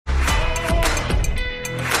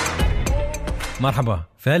مرحبا،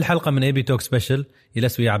 في هالحلقة من AB Talk Special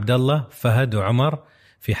يجلس ويا عبد الله، فهد وعمر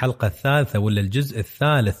في حلقة الثالثة ولا الجزء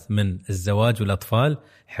الثالث من الزواج والأطفال.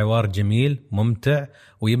 حوار جميل ممتع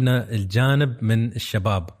ويبنى الجانب من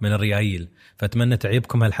الشباب من الريايل، فأتمنى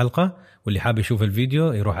تعجبكم هالحلقة، واللي حاب يشوف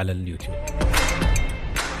الفيديو يروح على اليوتيوب.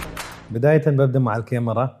 بداية ببدأ مع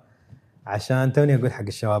الكاميرا عشان توني أقول حق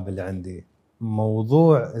الشباب اللي عندي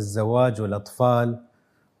موضوع الزواج والأطفال.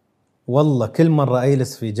 والله كل مرة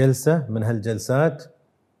أجلس في جلسة من هالجلسات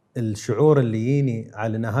الشعور اللي يجيني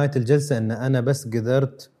على نهاية الجلسة أن أنا بس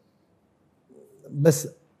قدرت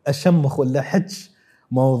بس أشمخ ولا أحج.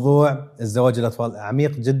 موضوع الزواج والأطفال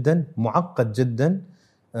عميق جدا، معقد جدا،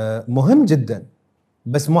 مهم جدا،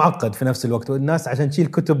 بس معقد في نفس الوقت. والناس عشان تشيل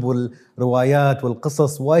الكتب والروايات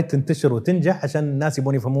والقصص وايد تنتشر وتنجح عشان الناس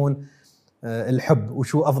يبون يفهمون الحب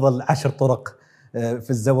وشو أفضل 10 طرق في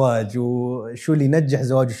الزواج، وشو اللي ينجح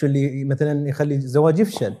زواج وشو اللي مثلا يخلي الزواج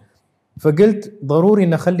يفشل. فقلت ضروري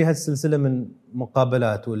ان اخلي هالسلسله من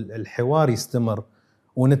مقابلات والحوار يستمر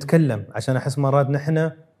ونتكلم، عشان احس مرات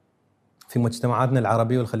نحن في مجتمعاتنا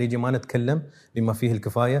العربيه والخليجيه ما نتكلم بما فيه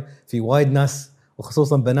الكفايه. في وايد ناس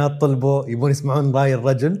وخصوصا بنات طلبوا يبون يسمعون راي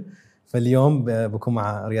الرجل، فاليوم بكون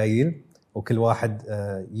مع ريايل وكل واحد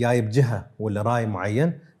جايب جهه ولا راي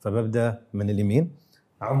معين. فببدا من اليمين.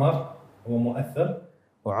 عمر هو مؤثر،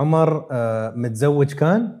 وعمر متزوج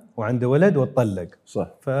كان وعنده ولد واتطلق،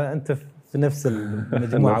 صح؟ فأنت في نفس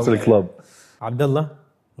المجموعة نفس الكلاب. عبد الله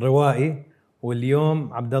روائي،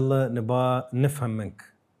 واليوم عبد الله نبغى نفهم منك.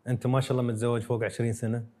 أنت ما شاء الله متزوج فوق 20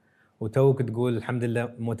 سنة، وتوك تقول الحمد لله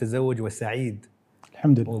متزوج وسعيد.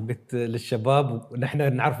 الحمد لله. وقلت للشباب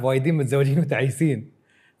ونحن نعرف وايدين متزوجين وتعيسين،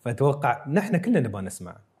 فأتوقع نحن كلنا نبغى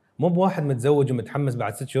نسمع. مو بواحد متزوج ومتحمس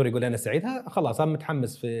بعد 6 شهور يقول أنا سعيد، خلاص أنا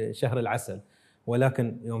متحمس في شهر العسل.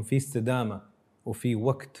 ولكن يوم في استدامة وفي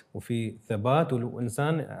وقت وفي ثبات،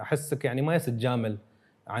 والإنسان أحسك يعني ما يتجامل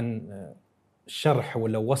عن شرح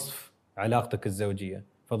ولا وصف علاقتك الزوجية،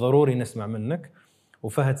 فضروري نسمع منك.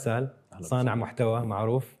 وفهد سال صانع محتوى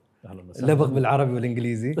معروف، لبق بالعربي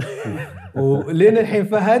والإنجليزي ولين الحين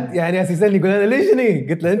فهد يعني أساساً يقول أنا ليش هني؟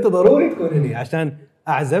 قلت له أنت ضروري تكون هني عشان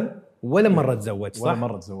أعزب ولا مرة تزوج، صح؟ ولا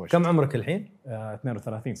مرة تزوجت. كم عمرك الحين؟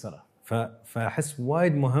 32 سنة. فأحس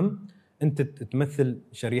وايد مهم أنت تمثل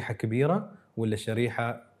شريحة كبيرة ولا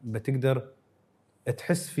شريحة بتقدر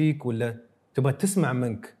تحس فيك ولا تبغى تسمع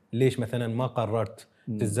منك. ليش مثلا ما قررت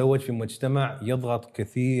تتزوج في مجتمع يضغط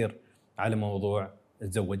كثير على موضوع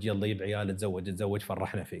تزوج، يلا يب عيال تزوج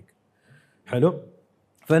فرحنا فيك. حلو،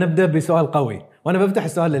 فنبدأ بسؤال قوي وأنا بفتح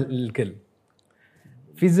السؤال للكل.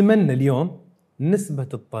 في زمننا اليوم نسبة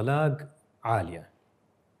الطلاق عالية،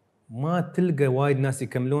 ما تلقى وايد ناس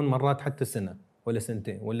يكملون مرات حتى سنة ولا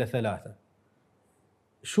سنتين ولا 3.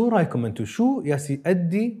 شو رأيكم أنتم؟ شو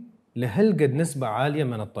يؤدي لهالقد نسبة عالية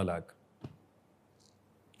من الطلاق؟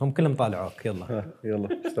 هم كلهم طالعوك،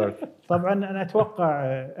 يلا ستارت. طبعا أنا أتوقع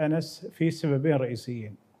أنس في سببين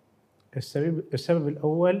رئيسيين. السبب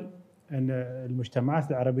الأول أن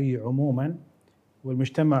المجتمعات العربية عموما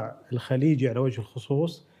والمجتمع الخليجي على وجه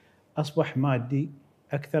الخصوص أصبح مادي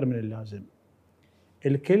أكثر من اللازم.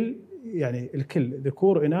 الكل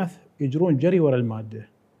ذكور وإناث يجرون جري وراء المادة.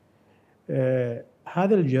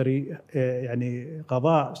 هذا الجري يعني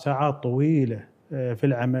قضاء ساعات طويلة في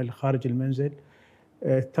العمل خارج المنزل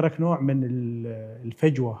ترك نوع من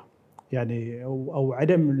الفجوة يعني أو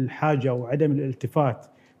عدم الحاجة أو عدم الالتفات.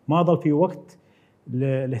 ما ظل في وقت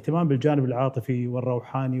للاهتمام بالجانب العاطفي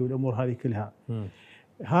والروحاني والأمور هذه كلها.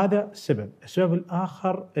 هذا السبب. السبب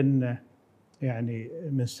الآخر أن يعني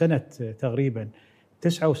من سنة تقريبا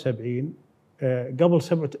 79 قبل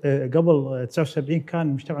 79 كان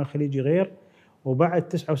المجتمع الخليجي غير، وبعد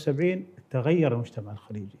 79 تغير المجتمع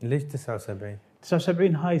الخليجي. ليش 79؟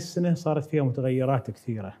 79 هاي السنة صارت فيها متغيرات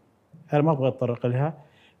كثيرة، أنا ما أبغى أتطرق لها،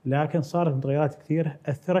 لكن صارت متغيرات كثيرة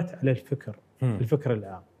أثرت على الفكر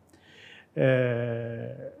العام.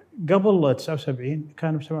 قبل 79 كان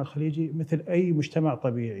المجتمع الخليجي مثل أي مجتمع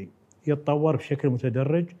طبيعي، يتطور بشكل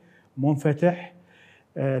متدرج منفتح.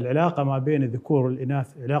 العلاقة ما بين الذكور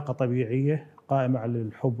والإناث علاقة طبيعية قائمة على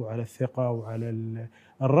الحب وعلى الثقة وعلى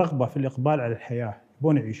الرغبة في الإقبال على الحياة،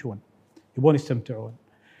 يبون يعيشون، يبون يستمتعون.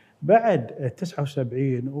 بعد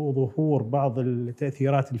 79 وظهور بعض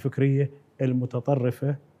التأثيرات الفكرية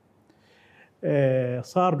المتطرفة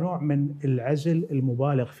صار نوع من العزل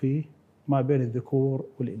المبالغ فيه ما بين الذكور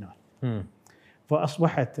والإناث.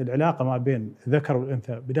 فأصبحت العلاقة ما بين الذكر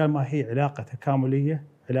والأنثى بدل ما هي علاقة تكاملية،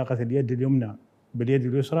 علاقة اليد اليمنى باليد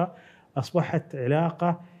اليسرى، أصبحت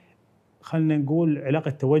علاقة خلنا نقول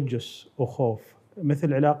علاقة توجس وخوف،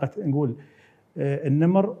 مثل علاقة نقول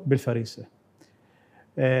النمر بالفريسة.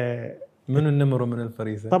 منو النمر ومن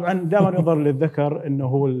الفريسه؟ طبعا دائما ينظر للذكر انه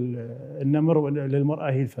هو النمر،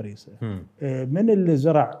 وللمراه هي الفريسه. من اللي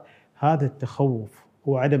زرع هذا التخوف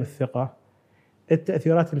وعدم الثقه؟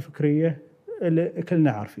 التاثيرات الفكريه اللي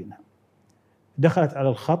كلنا عارفينها دخلت على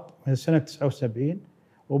الخط من سنه 79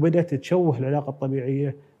 وبدات تشوه العلاقه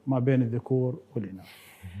الطبيعيه ما بين الذكور والاناث.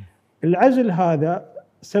 العزل هذا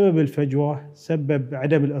سبب الفجوه، سبب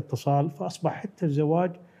عدم الاتصال، فاصبح حتى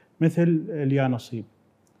الزواج مثل اليانصيب.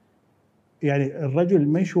 يعني الرجل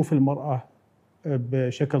ما يشوف المراه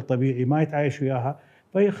بشكل طبيعي، ما يتعايش وياها،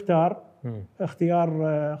 فيختار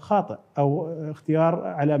اختيار خاطئ او اختيار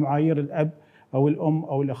على معايير الاب او الام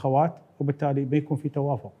او الاخوات، وبالتالي بيكون في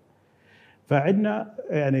توافق. فعندنا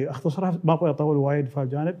يعني اختصرها، ما ابغى اطول وايد في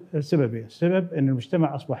الجانب. السببين: السبب ان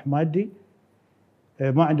المجتمع اصبح مادي،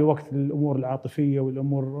 ما عنده وقت للامور العاطفيه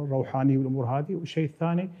والامور الروحانيه والامور هذه. والشيء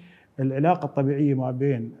الثاني، العلاقه الطبيعيه ما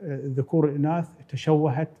بين الذكور والاناث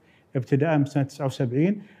تشوهت ابتداء من سنه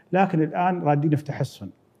 79، لكن الان رادين في تحسن.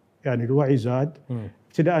 يعني الوعي زاد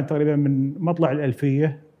ابتداء تقريبا من مطلع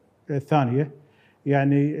الالفيه الثانيه،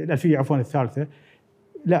 يعني الالفيه عفوا الثالثه،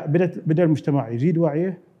 لا بدا المجتمع يزيد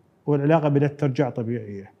وعيه والعلاقه بدات ترجع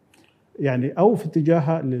طبيعيه، يعني او في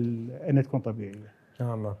اتجاهها انها تكون طبيعيه.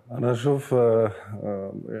 أنا أشوف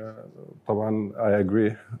طبعا I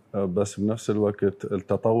agree، بس بنفس الوقت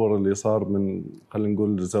التطور اللي صار من خلينا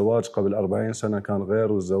نقول الزواج قبل 40 سنة كان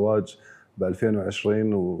غير، والزواج ب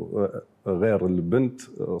 2020 وغير. البنت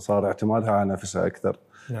صار اعتمادها على نفسها أكثر.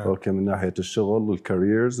 نعم. أوكي، من ناحية الشغل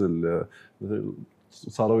والكاريرز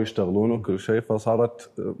صاروا يشتغلون وكل شيء،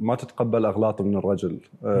 فصارت ما تتقبل أغلاط من الرجل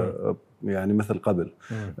يعني مثل قبل.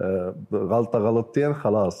 غلطة غلطتين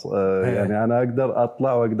خلاص، يعني أنا أقدر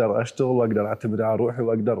أطلع وأقدر أشتغل وأقدر أعتمد على روحي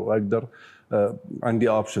وأقدر عندي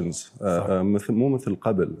أوبشنز، مو مثل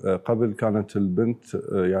قبل. قبل كانت البنت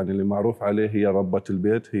يعني اللي معروف عليه هي ربة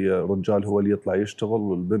البيت، هي رجال هو اللي يطلع يشتغل،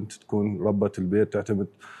 والبنت تكون ربة البيت تعتمد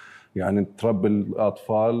يعني تربي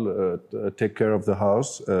الأطفال take care of the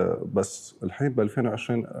house. بس الحين ب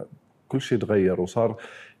 2020 كل شيء تغير وصار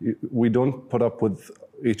we don't put up with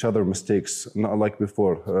each other mistakes not like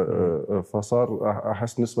before. فصار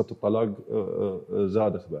أحس نسبة الطلاق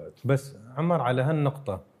زادت بعد. بس عمر على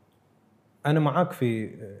هالنقطة أنا معاك في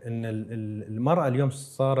إن المرأة اليوم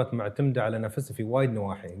صارت معتمدة على نفسها في وايد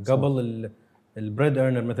نواحي. قبل البريد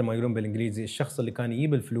ايرنر مثل ما يقولون بالإنجليزي، الشخص اللي كان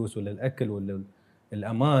يجيب الفلوس ولا الأكل ولا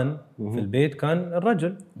الأمان في البيت كان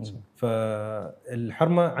الرجل.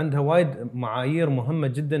 فالحرمة عندها وايد معايير مهمة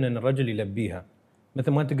جدا أن الرجل يلبيها.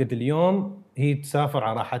 مثل ما أنت قلت، اليوم هي تسافر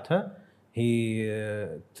على راحتها،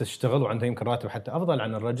 هي تشتغل وعندها يمكن راتب حتى أفضل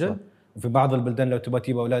عن الرجل. صح. وفي بعض البلدان لو تبغى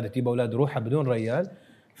تجيب أولاد روحها بدون ريال.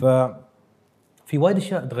 ففي وايد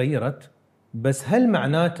أشياء تغيرت. بس هل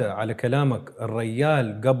معناته على كلامك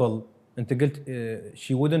الريال قبل أنت قلت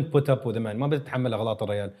she wouldn't put up with a man، ما بتتحمل أغلاط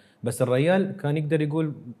الريال، بس الريال كان يقدر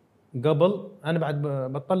يقول قبل أنا بعد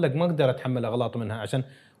بطلق ما أقدر أتحمل أغلاط منها، عشان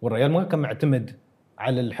والريال ما كان معتمد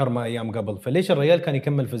على الحرمة أيام قبل. فليش الريال كان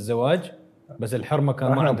يكمل في الزواج بس الحرمة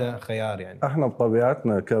كان ما عنده خيار؟ يعني احنا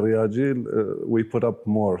بطبيعتنا كرياجيل we put up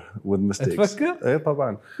more with mistakes. تفكر؟ اي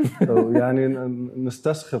طبعا. يعني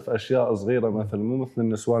نستسخف اشياء صغيره، مثلا مو مثل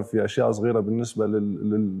النسوان في اشياء صغيره بالنسبه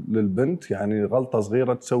للبنت، يعني غلطه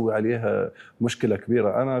صغيره تسوي عليها مشكله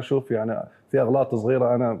كبيره. انا اشوف يعني في اغلاط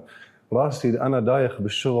صغيره، انا راسي انا دايخ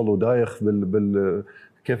بالشغل ودايخ بال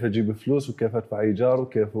كيف اجيب فلوس وكيف ادفع ايجار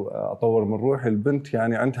وكيف اطور من روحي. البنت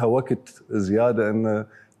يعني عندها وقت زياده ان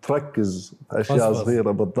تركز في اشياء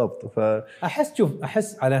صغيره. بالضبط.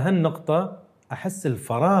 احس على هالنقطه، احس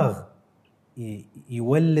الفراغ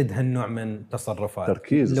يولد هالنوع من تصرفات.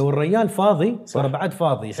 تركيز. لو الرجال فاضي ترى بعد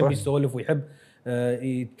فاضي، يحب يسولف ويحب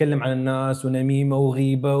يتكلم عن الناس ونميمه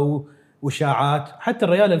وغيبه وشاعات. حتى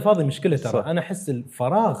الرجال الفاضي مشكله ترى. صح. انا احس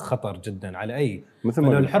الفراغ خطر جدا على اي.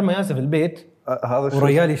 لو الحرمه ياسف في البيت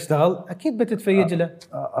والرجال يشتغل اكيد بتتفيج له.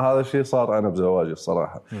 هذا الشيء صار انا بزواجي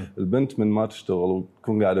الصراحه. البنت من ما تشتغل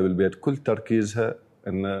وتكون قاعده بالبيت كل تركيزها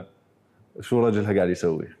انه شو رجلها قاعد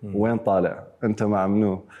يسوي، وين طالع، انت مع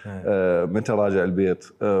منو، متى راجع البيت.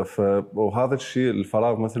 وهذا الشيء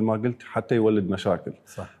الفراغ مثل ما قلت حتى يولد مشاكل.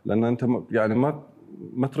 صح. لان انت يعني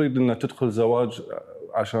ما تريد ان تدخل زواج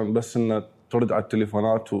عشان بس ان ترد على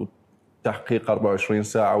التليفونات وتحقيق 24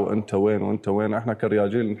 ساعه وانت وين وانت وين. احنا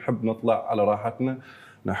كرياجيل نحب نطلع على راحتنا،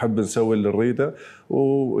 نحب نسوي اللي نريده،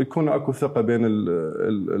 ويكون اكو ثقه بين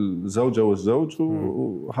الزوجه والزوج.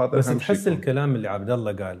 وهذا بس تحس الكلام اللي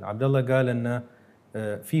عبد الله قال انه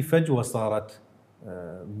في فجوه صارت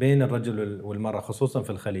بين الرجل والمراه خصوصا في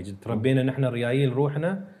الخليج. تربينا نحن الريايل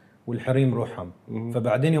روحنا والحريم روحهم.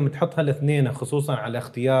 فبعدين يوم تحطها الاثنين خصوصا على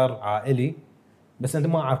اختيار عائلي، بس انت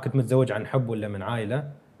ما عارف كنت متزوج عن حب ولا من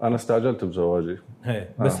عائله، انا استعجلت بزواجي.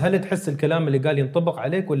 بس هل تحس الكلام اللي قال ينطبق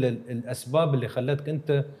عليك، ولا الاسباب اللي خلتك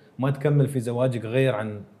انت ما تكمل في زواجك غير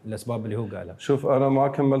عن الاسباب اللي هو قالها؟ شوف انا ما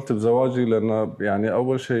كملت بزواجي لان يعني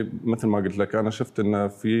اول شيء مثل ما قلت لك انا شفت ان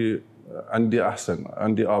في عندي احسن،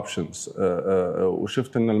 عندي اوبشنز،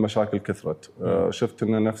 وشفت ان المشاكل كثرت، شفت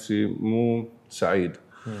ان نفسي مو سعيد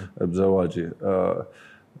بزواجي.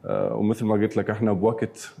 ومثل ما قلت لك احنا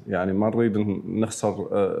بوقت يعني ما نريد نخسر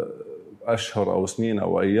اشهر او سنين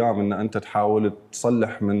او ايام ان انت تحاول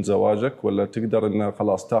تصلح من زواجك، ولا تقدر ان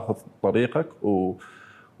خلاص تاخذ طريقك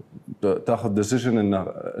وتاخذ ديسيجن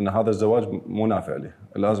ان هذا الزواج مو نافع لي،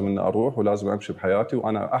 لازم ان اروح ولازم امشي بحياتي،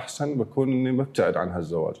 وانا احسن بكون اني مبتعد عن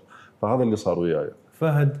هالزواج. فهذا اللي صار وياي.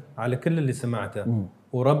 فهد، على كل اللي سمعته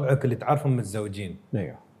وربعك اللي تعرفهم متزوجين،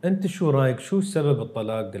 انت شو رايك؟ شو سبب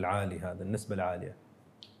الطلاق العالي هذا، النسبه العاليه؟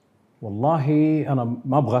 والله انا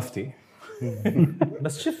ما ابغى افتي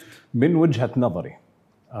بس شفت من وجهة نظري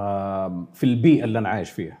في البيئة اللي أنا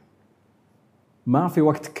عايش فيها ما في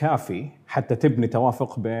وقت كافي حتى تبني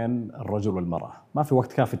توافق بين الرجل والمرأة، ما في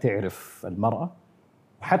وقت كافي تعرف المرأة،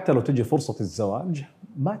 وحتى لو تجي فرصة الزواج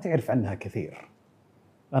ما تعرف عنها كثير.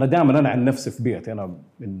 أنا عن نفسي في بيئتي، أنا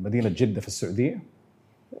من مدينة جدة في السعودية،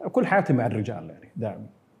 كل حياتي مع الرجال يعني دائما.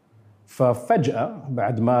 ففجأة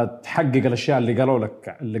بعد ما تحقق الأشياء اللي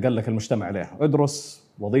قال لك المجتمع عليها، ادرس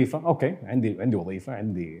وظيفة، أوكي عندي وظيفة،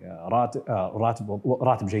 عندي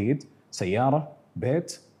راتب جيد، سيارة،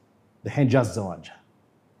 بيت، دحين جاء الزواج.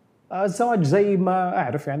 الزواج زي ما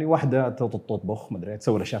أعرف يعني واحدة تطبخ مدري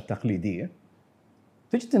تسوي الأشياء التقليدية،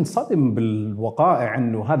 تجي تنصدم بالوقائع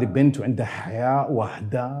إنه هذه بنت وعندها حياة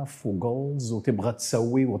وأهداف وجولز وتبغى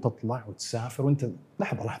تسوي وتطلع وتسافر، وأنت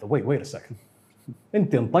لحظة وير سكند،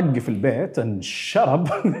 أنت انطقي في البيت انشرب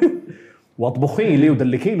واطبخي لي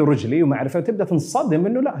ودلكي لي رجلي وما اعرف، تبدا تنصدم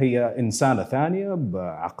انه لا، هي انسانه ثانيه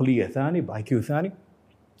بعقليه ثانيه باي كيو ثاني.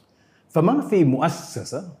 فما في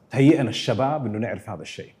مؤسسه تهيئنا الشباب انه نعرف هذا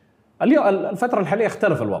الشيء. اليوم الفتره الحاليه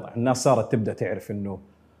اختلف الوضع، الناس صارت تبدا تعرف انه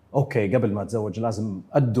اوكي قبل ما اتزوج لازم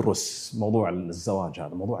ادرس موضوع الزواج،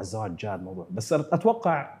 هذا موضوع الزواج جاد موضوع. بس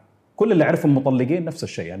اتوقع كل اللي اعرفهم مطلقين نفس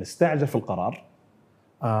الشيء، يعني استعجل في القرار،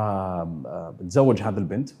 بتزوج هذه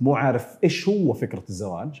البنت مو عارف ايش هو فكره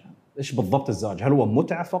الزواج، ايش بالضبط الزواج، هل هو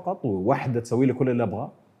متعه فقط ووحده تسوي لي كل اللي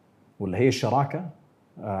ابغاه، ولا هي الشراكه،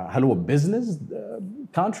 هل هو بزنس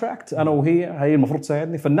كونتراكت انا وهي المفروض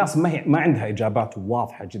تساعدني. فالناس ما عندها اجابات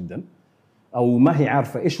واضحه جدا، او ما هي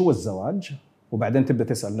عارفه ايش هو الزواج. وبعدين تبدا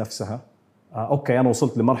تسال نفسها اوكي انا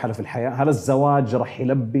وصلت لمرحله في الحياه، هل الزواج راح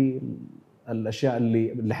يلبي الاشياء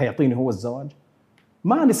اللي حيعطيني هو الزواج؟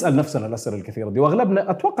 ما نسال نفسنا الاسئله الكثيره دي،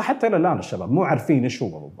 واغلبنا اتوقع حتى الى الان الشباب مو عارفين ايش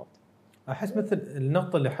هو بالضبط. احس مثل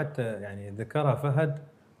النقطه اللي حتى يعني ذكرها فهد،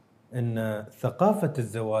 ان ثقافه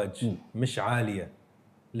الزواج مش عاليه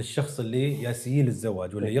للشخص اللي ياسيل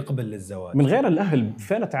الزواج ولا يقبل للزواج. من غير الاهل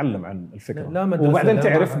فين اتعلم عن الفكره؟ لا مدرسة، وبعدين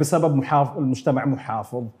تعرف بسبب المجتمع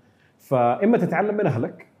محافظ، فاما تتعلم من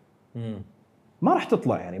اهلك ما راح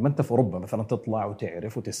تطلع، يعني ما انت في اوروبا مثلا تطلع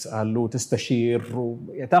وتعرف وتسال وتستشير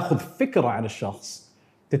وتاخذ فكره عن الشخص،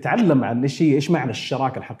 تتعلم عن ايش معنى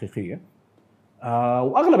الشراكه الحقيقيه.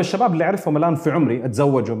 واغلب الشباب اللي اعرفهم الان في عمري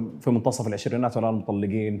اتزوجوا في منتصف العشرينات والان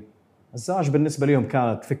مطلقين. الزواج بالنسبه لهم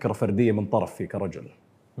كانت فكره فرديه من طرفي كرجل.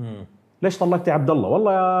 ليش طلقت يا عبد الله؟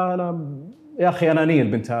 والله يا اخي انانيه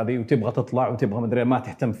البنت هذه وتبغى تطلع وتبغى مدري ما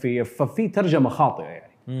تهتم فيه. ففي ترجمه خاطئه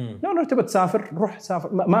يعني. لو تبغى تسافر روح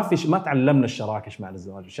سافر، ما تعلمنا الشراكه ايش معنى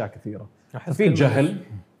الزواج، اشياء كثيره. في جهل.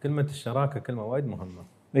 كلمه الشراكه كلمه وايد مهمه.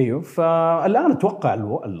 ايوه. فالان اتوقع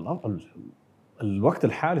الوقت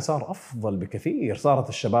الحالي صار افضل بكثير، صارت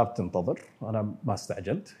الشباب تنتظر. انا ما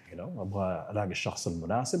استعجلت، ابغى الاقي الشخص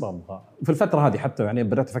المناسب، ابغى في الفتره هذه حتى يعني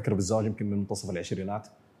بدات افكر بالزواج يمكن من منتصف العشرينات،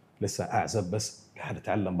 لسه اعزب بس قاعد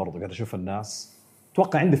اتعلم برضه، قاعد اشوف الناس.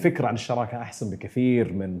 اتوقع عندي فكره عن الشراكه احسن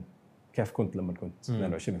بكثير من كيف كنت لما كنت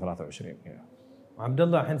 22 23 يعني. عبد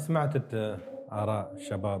الله، الحين سمعت اراء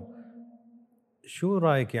الشباب، شو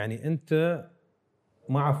رايك؟ يعني انت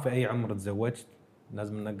ما اعرف في اي عمر تزوجت،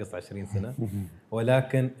 لازم ننقص 20 سنه،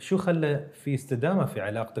 ولكن شو خلى في استدامه في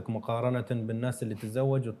علاقتك مقارنه بالناس اللي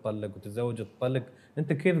تتزوج وتطلق وتتزوج وتطلق؟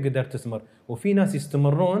 انت كيف قدرت تستمر؟ وفي ناس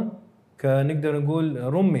يستمرون كنقدر نقول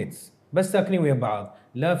روميتس، بس ساكنين ويا بعض،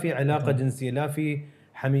 لا في علاقه جنسيه، لا في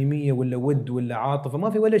حميميه ولا ود ولا عاطفه، ما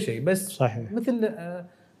في ولا شيء، بس صحيح. مثل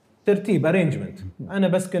ترتيب ارينجمنت، انا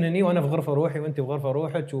بسكن هني وانا في غرفه روحي وانت في غرفه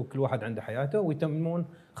روحك وكل واحد عنده حياته ويتمون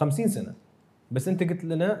 50 سنه. بس انت قلت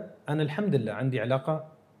لنا انا الحمد لله عندي علاقه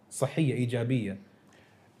صحيه ايجابيه.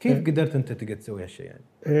 كيف قدرت انت تقدر تسوي هالشيء يعني؟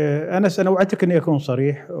 انا سنوعدك اني اكون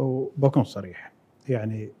صريح وبكون صريح.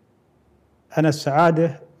 يعني انا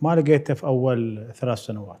السعاده ما لقيتها في اول 3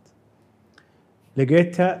 سنوات.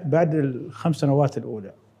 لقيتها بعد ال5 سنوات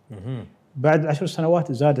الاولى. بعد 10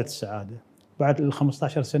 سنوات زادت السعاده، بعد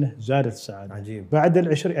ال15 سنه زادت السعاده. عجيب.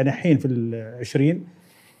 بعد ال20 يعني الحين في ال20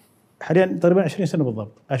 حاليا تقريبا 20 سنه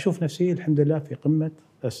بالضبط اشوف نفسي الحمد لله في قمه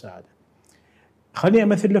السعاده. خليني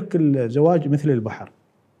امثل لك الزواج مثل البحر،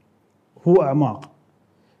 هو اعماق.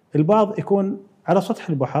 البعض يكون على سطح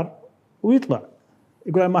البحر ويطلع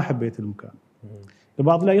يقول انا ما حبيت المكان.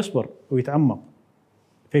 البعض لا يصبر ويتعمق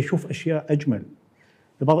فيشوف اشياء اجمل.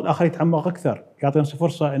 البعض الاخر يتعمق اكثر، يعطي نفسه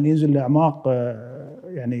فرصه ان ينزل لاعماق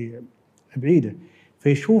يعني بعيده،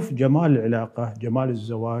 فيشوف جمال العلاقه، جمال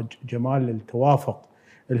الزواج، جمال التوافق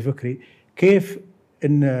الفكري، كيف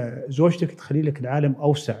ان زوجتك تخلي لك العالم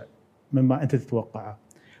اوسع مما انت تتوقعه،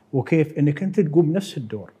 وكيف انك انت تقوم نفس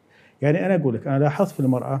الدور. يعني انا اقول لك، انا لاحظت في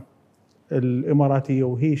المراه الاماراتيه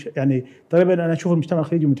وهي يعني تقريبا انا اشوف المجتمع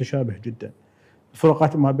الخليجي متشابه جدا،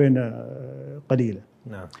 الفروقات ما بين قليله.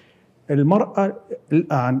 نعم. المراه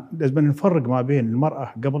الان لازم نفرق ما بين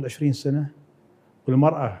المراه قبل 20 سنه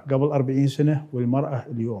والمراه قبل 40 سنه والمراه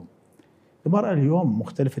اليوم. المراه اليوم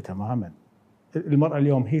مختلفه تماما. المراه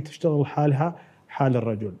اليوم هي تشتغل حالها حال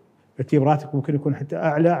الرجل، فتجيب راتب ممكن يكون حتى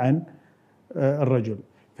اعلى عن الرجل،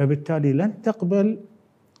 فبالتالي لن تقبل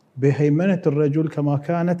بهيمنه الرجل كما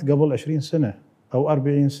كانت قبل 20 سنه او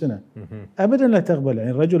 40 سنه. ابدا لا تقبل.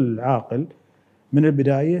 يعني الرجل العاقل من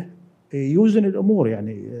البدايه يوزن الامور.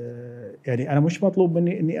 يعني انا مش مطلوب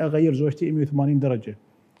مني اني اغير زوجتي 180 درجه،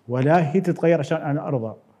 ولا هي تتغير عشان انا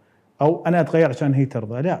ارضى او انا اتغير عشان هي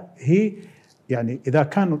ترضى. لا، هي يعني اذا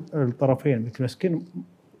كانوا الطرفين متمسكين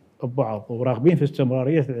ببعض وراغبين في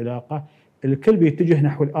استمراريه العلاقه، الكل بيتجه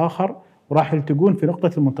نحو الاخر وراح يلتقون في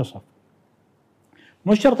نقطه المنتصف.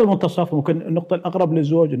 مش شرط المنتصف، ممكن النقطه الاقرب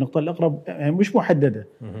للزوج، النقطه الاقرب يعني مش محدده،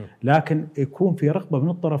 لكن يكون في رغبه من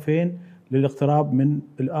الطرفين للاقتراب من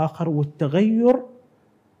الاخر والتغير.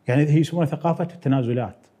 يعني هي يسمونها ثقافه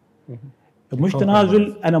التنازلات. مش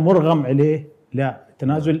تنازل انا مرغم عليه، لا،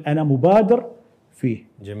 تنازل انا مبادر فيه.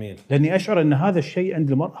 جميل. لاني اشعر ان هذا الشيء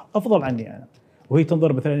عند المراه افضل عني انا، وهي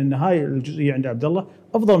تنظر مثلا ان هاي الجزئيه عند عبد الله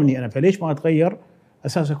افضل مني انا، فليش ما اتغير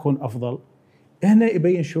اساس اكون افضل؟ هنا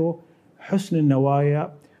يبين شو حسن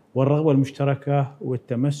النوايا والرغبه المشتركه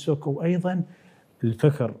والتمسك، وايضا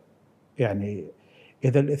الفكر. يعني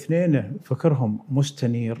اذا الاثنين فكرهم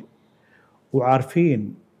مستنير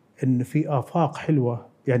وعارفين ان في افاق حلوه.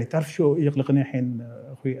 يعني تعرف شو يقلقني الحين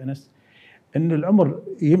اخوي انس؟ ان العمر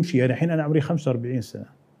يمشي. يعني الحين انا عمري 45 سنه،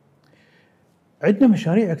 عندنا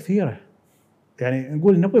مشاريع كثيره، يعني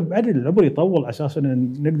نقول نبغى بعد العمر يطول اساسا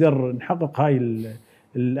نقدر نحقق هاي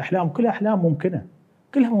الاحلام. كلها احلام ممكنه،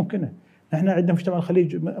 كلها ممكنه. نحن عندنا مجتمع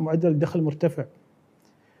الخليج معدل الدخل مرتفع،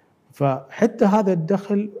 فحتى هذا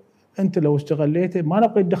الدخل انت لو استغليته، ما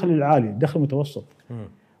نبغى الدخل العالي، الدخل المتوسط،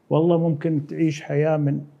 والله ممكن تعيش حياه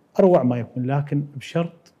من اروع ما يكون، لكن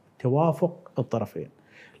بشرط توافق الطرفين.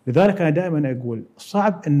 لذلك انا دائما اقول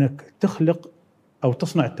صعب انك تخلق او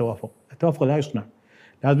تصنع التوافق، التوافق لا يصنع،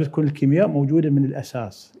 لازم تكون الكيمياء موجوده من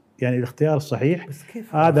الاساس. يعني الاختيار الصحيح بس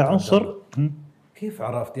كيف هذا عنصر. كيف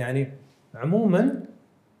عرفت؟ يعني عموما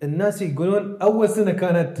الناس يقولون اول سنه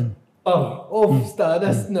كانت اوف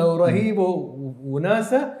استانسنا ورهيبه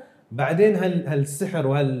وناسه، بعدين هالسحر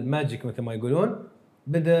وهالماجيك مثل ما يقولون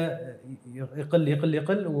بدا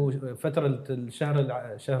يقل وفتره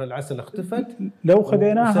شهر العسل اختفت. لو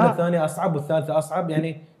خذيناها السنه الثانيه اصعب والثالثه اصعب.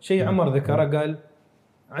 يعني شيء عمر ذكره، قال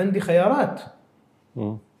عندي خيارات.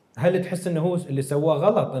 هل تحس انه هو اللي سواه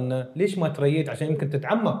غلط؟ انه ليش ما تريد عشان يمكن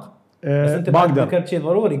تتعمق؟ بس انت بعد ذكرت شيء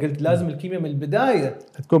ضروري، قلت لازم الكيمياء من البدايه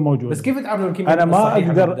تكون موجوده. بس كيف تعرف الكيمياء انا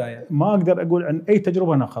الصحيحه؟ ما اقدر اقول عن اي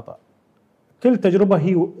تجربه انها خطا. كل تجربه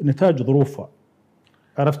هي نتاج ظروفها.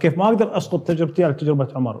 عرفت كيف؟ ما اقدر اسقط تجربتي على تجربه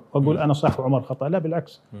عمر واقول انا صح وعمر خطا، لا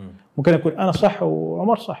بالعكس. ممكن اكون انا صح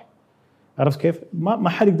وعمر صح. عرفت كيف؟ ما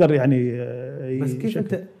حد يقدر يعني بس كيف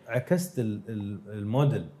انت عكست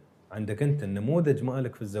الموديل عندك انت؟ النموذج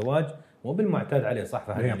مالك في الزواج مو بالمعتاد عليه، صح؟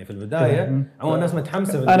 يعني في البدايه عموما الناس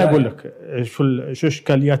متحمسه في البداية. انا اقول لك شو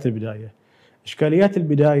اشكاليات البدايه. اشكاليات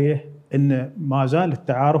البدايه ان ما زال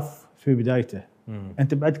التعارف في بدايته.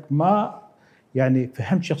 انت بعدك ما يعني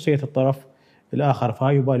فهمت شخصيه الطرف الاخر،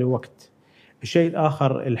 فهاي يبالي وقت. الشيء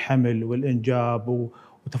الاخر الحمل والانجاب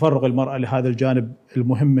وتفرغ المراه لهذا الجانب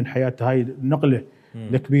المهم من حياتها، هاي النقله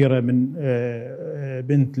الكبيره من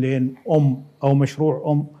بنت لين ام او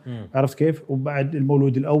مشروع عرفت كيف؟ وبعد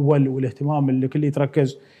المولود الاول والاهتمام اللي كله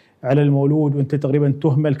يتركز على المولود وانت تقريبا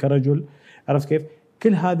تهمل كرجل. عرفت كيف؟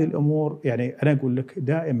 كل هذه الامور. يعني انا اقول لك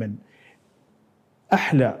دائما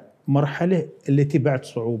احلى مرحله التي بعد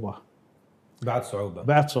صعوبه.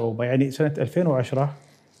 بعد صعوبه. يعني سنه 2010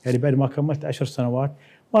 يعني بعد ما كملت 10 سنوات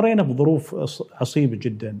مرينا بظروف عصيبه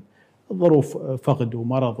جدا، ظروف فقد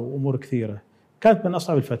ومرض وامور كثيره، كانت من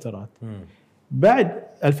اصعب الفترات. بعد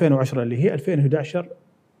 2010 اللي هي 2011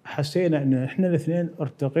 حسينا ان احنا الاثنين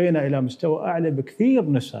ارتقينا الى مستوى اعلى بكثير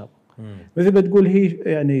من السابق. مثل ما تقول هي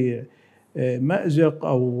يعني مأزق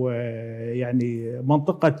او يعني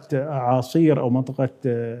منطقه اعاصير او منطقه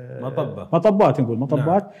مطبات، نقول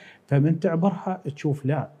مطبات. نعم. فمن تعبرها تشوف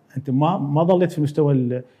لا انت ما ظليت في المستوى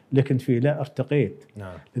اللي كنت فيه، لا ارتقيت.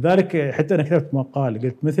 نعم. لذلك حتى انا كتبت مقال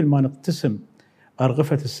قلت مثل ما نقتسم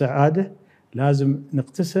ارغفه السعاده لازم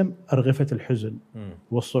نقتسم ارغفه الحزن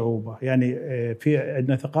والصعوبه. يعني في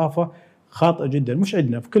عندنا ثقافه خاطئه جدا، مش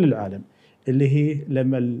عندنا، في كل العالم، اللي هي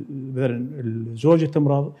لما مثلا الزوجه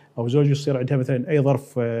تمرض او زوجه يصير عندها مثلا اي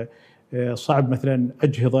ظرف صعب، مثلا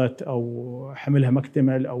اجهضت او حملها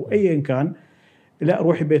مكتمل او ايا كان، لا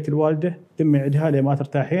روحي بيت الوالده تمي عندها لما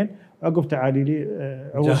ترتاحين، عقب تعالي لي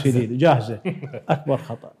عروس جديده جاهزه. اكبر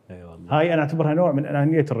خطا. هاي انا اعتبرها نوع من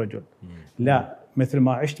انانيه الرجل. لا، مثل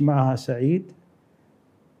ما عشت معها سعيد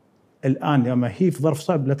الان لما هي في ظرف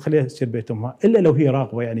صعب لا تخليها تصير بيت امها، الا لو هي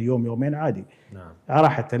راغبه يعني يوم يومين عادي. نعم.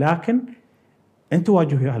 راحتها، لكن انت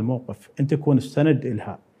واجهها الموقف، انت تكون السند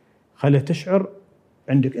لها، خليها تشعر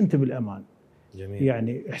عندك انت بالامان. جميل.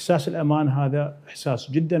 يعني احساس الامان هذا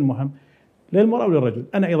احساس جدا مهم للمراه وللرجل.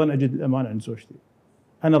 انا ايضا اجد الامان عند زوجتي.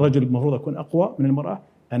 انا الرجل المفروض اكون اقوى من المراه،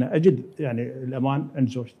 انا اجد يعني الامان عند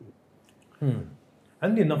زوجتي.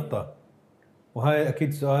 عندي نقطه، وهاي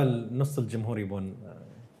اكيد سؤال نص الجمهور يبون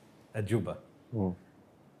اجوبه.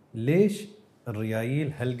 ليش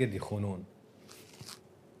الريايل هالقد يخونون؟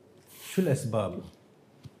 شو الاسباب؟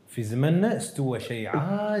 في زمننا استوى شيء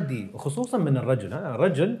عادي، وخصوصا من الرجل.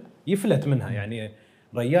 الرجل يفلت منها، يعني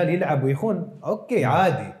ريال يلعب ويخون اوكي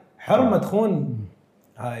عادي، حرمه تخون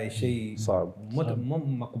هاي شيء صعب،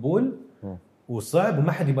 مقبول وصعب،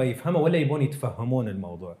 وما حد يبغى يفهمه ولا يبون يتفهمون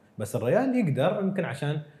الموضوع. بس الريال يقدر، يمكن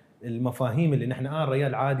عشان المفاهيم اللي نحن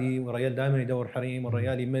الريال عادي، والريال دائما يدور حريم،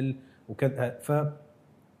 والريال يمل وكذا.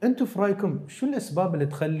 فانتم في رايكم شو الاسباب اللي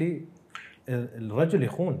تخلي الرجل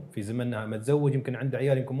يخون في زمننا؟ متزوج، يمكن عنده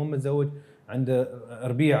عيال، يمكن مو متزوج، عنده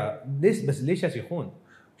ربيعه، ليش يخون؟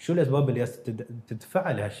 شو الاسباب اللي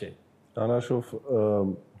تدفع لهالشيء؟ انا اشوف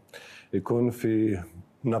يكون في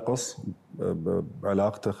نقص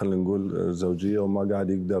بعلاقته، خلينا نقول زوجيه، وما قاعد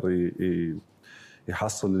يقدر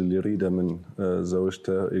يحصل اللي يريده من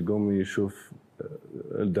زوجته. يقوم يشوف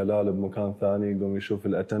الدلال بمكان ثاني، يقوم يشوف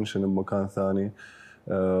الاتنشن بمكان ثاني.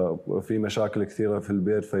 في مشاكل كثيره في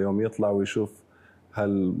البيت، فيوم يطلع ويشوف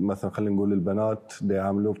هل مثلا خلينا نقول البنات دي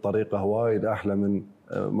يعاملوه بطريقه وايد احلى من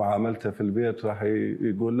معاملته في البيت، راح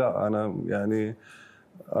يقول لا انا يعني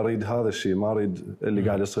اريد هذا الشيء، ما اريد اللي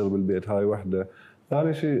قاعد يصير بالبيت. هاي وحده.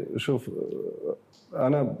 ثاني شيء، شوف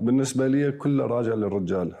انا بالنسبه لي كله راجع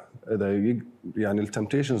للرجال. اذا يعني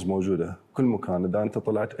التمتيشنز موجوده كل مكان، اذا انت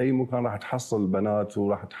طلعت اي مكان راح تحصل بنات،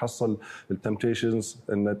 وراح تحصل التمتيشنز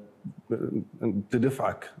ان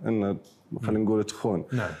تدفعك ان خلينا نقول تخون.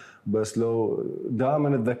 نعم. بس لو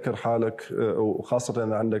دائما تذكر حالك، وخاصه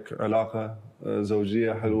اذا عندك علاقه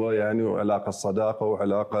زوجيه حلوه يعني، وعلاقه صداقه،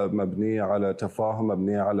 وعلاقه مبنيه على تفاهم،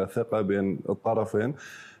 مبنيه على ثقه بين الطرفين،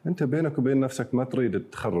 انت بينك وبين نفسك ما تريد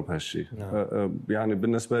تخرب هالشيء. نعم. يعني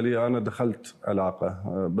بالنسبه لي انا دخلت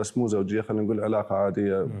علاقه بس مو زوجيه، خلينا نقول علاقه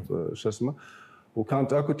عاديه، شو اسمه،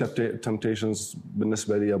 وكانت اكو تمتيشنز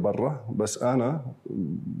بالنسبه لي برا، بس انا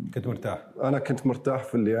كنت مرتاح. انا كنت مرتاح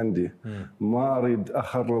في اللي عندي. ما اريد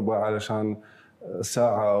اخربه علشان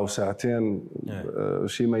ساعه او ساعتين.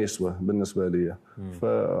 شيء ما يسوى بالنسبه لي.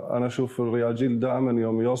 فانا اشوف الرياجيل دائما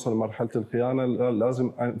يوم يوصل مرحله الخيانه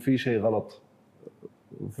لازم في شيء غلط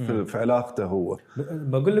في علاقته هو.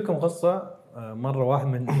 بقول لكم قصه. مره واحد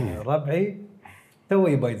من ربعي تو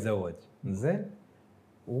يبغى يتزوج، زين،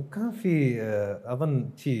 وكان في اظن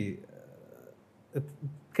شيء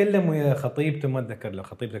تكلم ويا خطيبته، ما اتذكر لو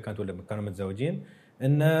خطيبته كانت ولا كانوا متزوجين،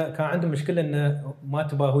 انه كان عندهم مشكله انه ما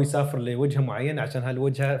تبغى هو يسافر لوجهه معينه عشان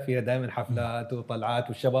هالوجهه فيها دائما حفلات وطلعات،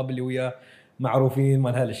 والشباب اللي وياه معروفين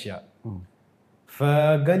مال هالاشياء.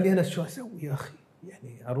 فقال لي انا شو اسوي يا اخي؟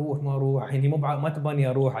 يعني اروح ما اروح؟ يعني ما تباني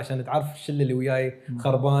اروح عشان تعرف الشله اللي وياي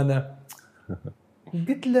خربانه.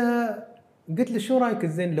 قلت له شو رايك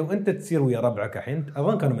زين لو انت تصير ويا ربعك الحين،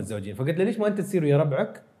 اظن كانوا متزوجين، فقلت له ليش ما انت تصير ويا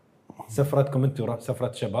ربعك سفرتكم انتوا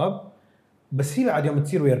سفره شباب، بس هي بعد يوم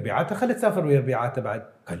تصير ويا ربيعاتها خليها تسافر ويا ربيعاتها بعد.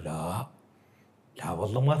 قال لا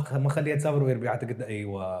والله ما خليها تسافر ويا ربيعاتها. قلت له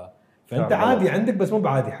ايوه، فانت عادي عندك بس مو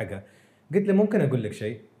بعادي حاجه. قلت له ممكن اقول لك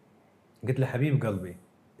شيء؟ قلت له حبيب قلبي،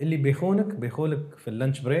 اللي بيخونك في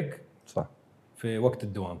اللانش بريك، صح، في وقت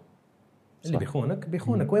الدوام. اللي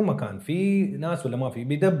بيخونك وين ما كان، في ناس ولا ما في،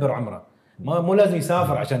 بيدبر عمره، مو لازم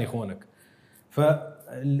يسافر عشان يخونك.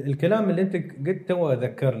 الكلام اللي انت قلت تو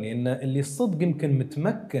ذكرني ان اللي الصدق يمكن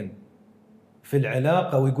متمكن في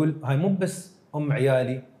العلاقه ويقول هاي مو بس ام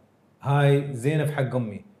عيالي، هاي زينه في حق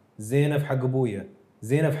امي، زينه في حق ابويا،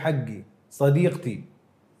 زينه في حقي، صديقتي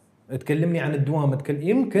تكلمني عن الدوام،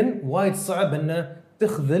 يمكن وايد صعب انه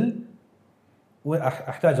تخذل.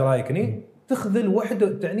 واحتاج رايك هني، تخذل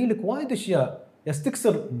وحده تعني لك وايد اشياء،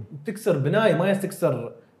 تكسر بنايه ما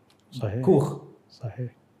يستكسر صحيح كوخ.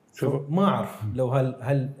 صحيح. شوف ما اعرف لو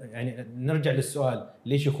هل يعني نرجع للسؤال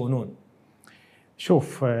ليش يخونون.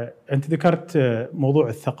 شوف انت ذكرت موضوع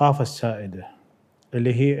الثقافه السائده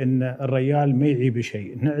اللي هي ان الرجال ما يعيب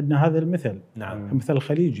شيء. عندنا هذا المثل، نعم، المثل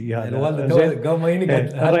الخليجي هذا، الوالد قبل ما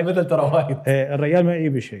ينقل هذا المثل ترى وايد. الرجال ما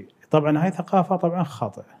يعيب شيء. طبعا هاي ثقافه طبعا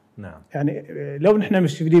خاطئه. نعم، يعني لو نحن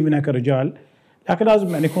مستفيدين منها كرجال، لكن لازم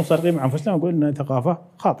يعني نكون صادقين مع انفسنا ونقول انها ثقافه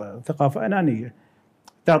خاطئه، ثقافه انانيه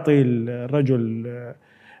تعطي الرجل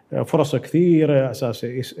فرص كثيره على اساس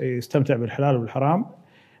يستمتع بالحلال والحرام،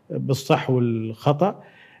 بالصح والخطا.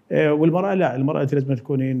 والمراه لا، المراه لازم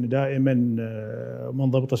تكونين دائما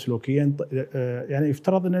منضبطه سلوكيا. يعني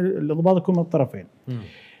يفترض ان الانضباط يكون من الطرفين.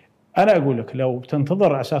 انا اقول لك لو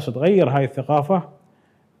بتنتظر على اساس تغير هاي الثقافه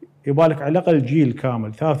يبالك على الاقل جيل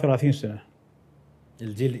كامل 33 سنه.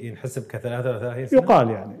 الجيل ينحسب ك 33 سنه يقال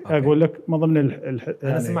يعني. أوكي. اقول لك ما ضمن انا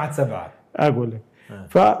يعني سمعت 7 اقول لك.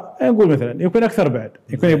 فنقول مثلا يكون اكثر بعد،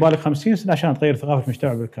 يكون يبالك 50 سنه عشان تغير ثقافه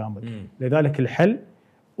المجتمع بالكامل. لذلك الحل،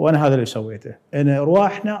 وانا هذا اللي سويته، ان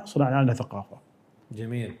ارواحنا صنعنا لنا ثقافه.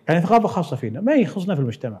 جميل. يعني ثقافه خاصه فينا ما يخصنا في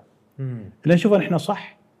المجتمع. اللي نشوفه نحن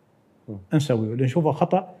صح نسويه، واللي نشوفه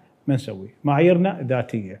خطا ما نسويه. معاييرنا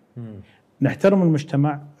ذاتيه. نحترم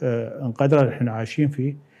المجتمع نقدره اللي احنا عايشين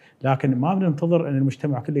فيه، لكن ما بننتظر ان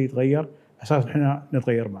المجتمع كله يتغير اساس احنا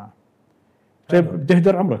نتغير معه.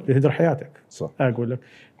 بتهدر عمرك، بتهدر حياتك. صح. اقول لك.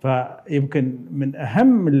 فيمكن من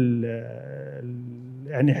اهم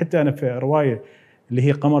يعني حتى انا في روايه اللي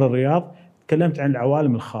هي قمر الرياض تكلمت عن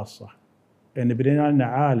العوالم الخاصه، يعني بنينا لنا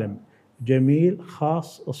عالم جميل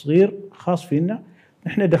خاص صغير خاص فينا،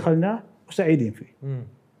 نحن دخلناه وسعيدين فيه.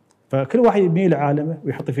 فكل واحد يبني له عالمه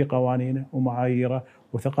ويحط فيه قوانينه ومعاييره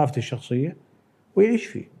وثقافته الشخصيه ويعيش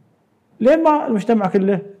فيه لين ما المجتمع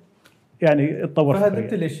كله يعني يتطور. فهد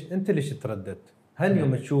انت ليش ترددت؟ هل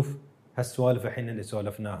يوم تشوف هالسوالف الحين اللي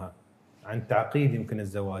سولفناها عن تعقيد يمكن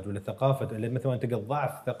الزواج ولا ثقافه اللي مثلا انت قلت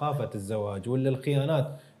ضعف ثقافه الزواج ولا الخيانات،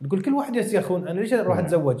 تقول كل واحد يخون، انا ليش اروح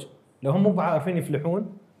اتزوج لو هم مو عارفين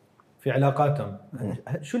يفلحون في علاقاتهم؟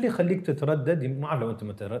 شو اللي يخليك تتردد؟ ما اعرف لو انت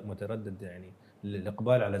متردد يعني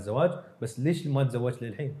الاقبال على الزواج، بس ليش ما تزوجت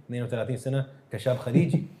للحين 32 سنه كشاب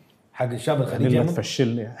خليجي؟ حق الشاب الخليجي يعني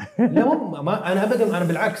تفشلني. لا ما انا ابدا، انا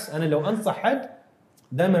بالعكس، انا لو انصح حد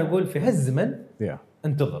دائما اقول في هالزمن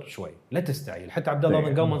انتظر شوي، لا تستعجل. حتى عبد الله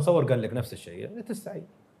من قام نصور قال لك نفس الشيء، لا تستعجل.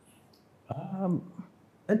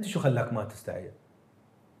 انت شو خلاك ما تستعجل؟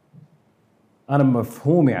 انا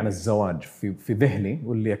مفهومي عن الزواج في ذهني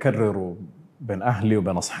واللي اكرره بين اهلي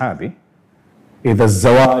وبين اصحابي، اذا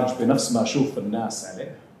الزواج بنفس ما اشوف الناس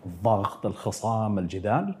عليه، الضغط، الخصام،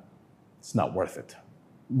 الجدال، it's not worth it،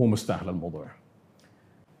 مو مستاهل الموضوع.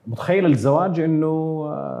 متخيل الزواج انه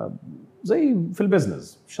زي في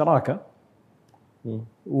البزنس، شراكه،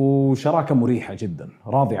 وشراكه مريحه جدا،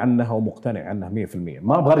 راضي عنها ومقتنع عنها 100%.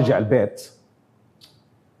 ما ابغى ارجع البيت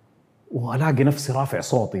والاقي نفسي رافع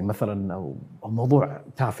صوتي مثلا، او الموضوع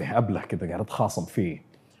تافه ابله كذا قاعد اتخاصم فيه،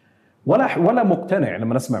 ولا مقتنع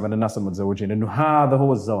لما نسمع من الناس المتزوجين انه هذا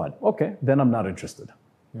هو الزواج. اوكي then I'm not interested.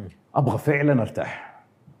 ابغى فعلا ارتاح.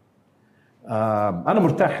 انا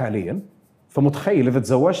مرتاح حاليا، فمتخيل اذا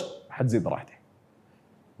تزوجت حتزيد راحتي.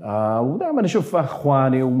 ودائما اشوف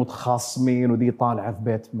اخواني ومتخاصمين ودي طالعه في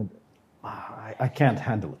بيت I can't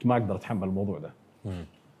handle it، ما اقدر اتحمل الموضوع ده.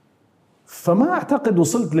 فما اعتقد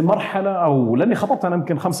وصلت لمرحله، او لاني خطبت انا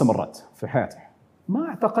يمكن 5 مرات في حياتي، ما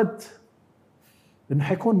اعتقد انه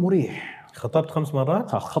حيكون مريح. خطبت 5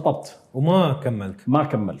 مرات؟ خطبت وما كملت؟ ما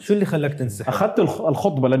كملت. شو اللي خلاك تنسحب؟ اخذت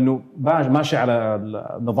الخطبه لانه ماشي على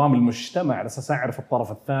نظام المجتمع على اساس اعرف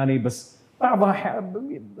الطرف الثاني، بس بعضها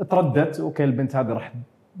ترددت اوكي البنت هذه راح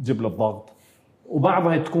تجيب لي الضغط،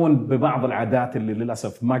 وبعضها تكون ببعض العادات اللي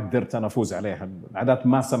للاسف ما قدرت انا افوز عليها، العادات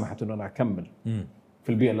ما سمحت انه انا اكمل في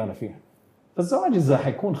البيئه اللي انا فيها. فالزواج اذا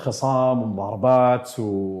حيكون خصام ومضاربات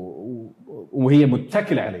وهي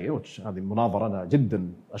متكله علي، هذه المناظره انا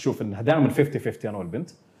جدا اشوف انها دائما 50-50 انا والبنت.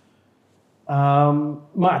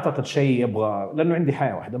 ما اعتقد شيء ابغى، لانه عندي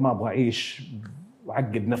حياه واحده ما ابغى اعيش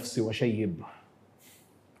واعقد نفسي واشيب.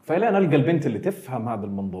 فلان القى البنت اللي تفهم هذا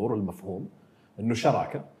المنظور والمفهوم، انه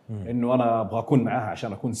شراكه، انه انا ابغى اكون معاها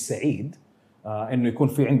عشان اكون سعيد، انه يكون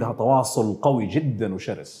في عندها تواصل قوي جدا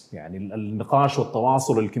وشرس. يعني النقاش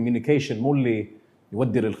والتواصل الكوميونيكيشن مو اللي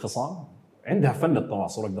يودي للخصام، عندها فن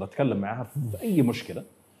التواصل، اقدر اتكلم معها في اي مشكله.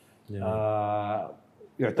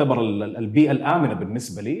 يعتبر البيئه الامنه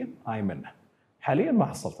بالنسبه لي ايمن. حاليا ما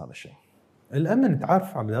حصلت هذا الشيء. الامن،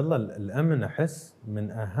 تعرف عبد الله، الامن احس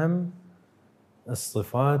من اهم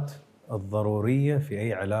الصفات الضروريه في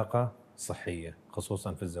اي علاقه صحيه،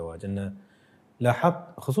 خصوصا في الزواج. انه لاحظت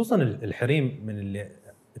خصوصا الحريم من اللي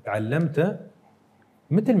تعلمته،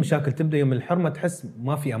 متى المشاكل تبدا يوم الحرمه تحس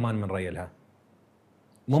ما في امان من ريلها،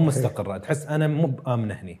 مو مستقره، تحس انا مو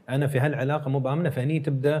بامنه هني، انا في هالعلاقه مو بامنه، فهني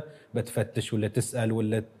تبدا بتفتش ولا تسال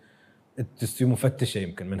ولا تستوي مفتشه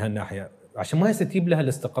يمكن من هالناحيه، عشان ما يستجيب لها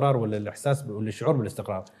الاستقرار ولا الاحساس ولا الشعور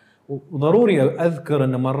بالاستقرار. وضروري اذكر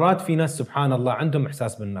ان مرات في ناس سبحان الله عندهم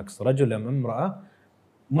احساس بالنقص، رجل ام امراه،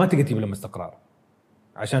 ما تقدر تجيب لهم استقرار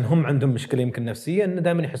عشان هم عندهم مشكله يمكن نفسيه، ان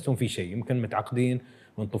دائما يحسون في شيء، يمكن متعقدين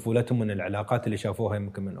من طفولتهم، من العلاقات اللي شافوها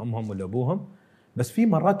يمكن من امهم ولا ابوهم. بس في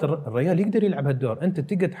مرات الرجال يقدر يلعب هالدور، انت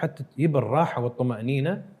تقعد حتى تجيب الراحه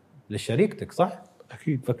والطمانينه لشريكتك، صح؟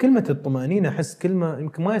 اكيد. فكلمه الطمانينه احس كلمه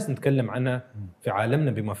يمكن ما نتكلم عنها في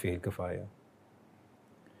عالمنا بما فيه الكفايه.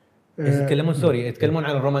 يتكلمون سوري، يتكلمون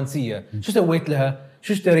عن الرومانسيه، شو سويت لها،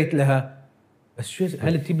 شو اشتريت لها، بس شو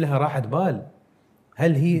هل تجيب لها راحه بال؟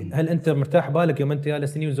 هل انت مرتاح بالك يوم انت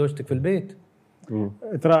جالسني وزوجتك في البيت؟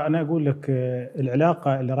 ترى انا اقول لك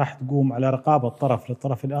العلاقه اللي راح تقوم على رقابه طرف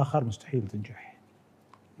للطرف الاخر مستحيل تنجح،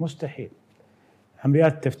 مستحيل.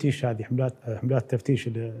 عمليات التفتيش هذه، عمليات التفتيش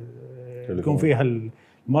اللي تكون فيها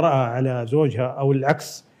المراه على زوجها او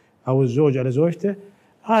العكس، او الزوج على زوجته،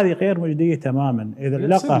 هذه غير مجديه تماما. اذا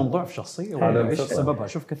العلاقه من ضعف شخصيه ولا ايش سببها؟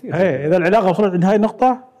 شوف كثير اذا العلاقه وصلت عند هاي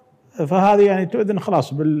النقطه، فهذه يعني تؤذن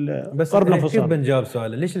خلاص بالقرب الانفصال. كيف بنجاوب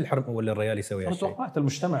سؤال ليش الحرم ولا الرجال يسوي هالشيء؟ توقعت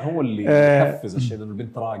المجتمع هو اللي يحفز الشيء، انه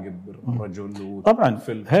البنت تراقب الرجل. طبعا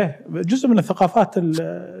جزء من الثقافات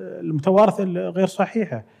المتوارثه الغير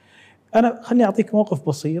صحيحه. انا خليني اعطيك موقف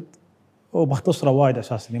بسيط وبختصره وايد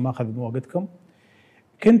اساس اني ما اخذ من وقتكم.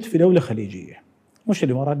 كنت في دوله خليجيه، مش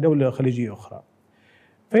الامارات، دوله خليجيه اخرى.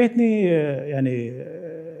 فايتني يعني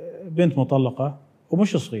بنت مطلقه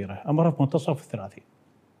ومش صغيره، عمرها في منتصف الثلاثين.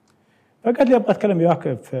 فقالت لي ابغى اتكلم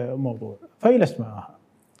وياك في موضوع، فجلست معها.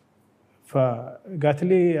 فقالت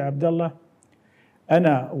لي يا عبد الله،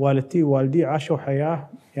 انا والدتي ووالدي عاشوا حياه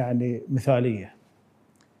يعني مثاليه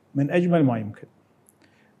من اجمل ما يمكن،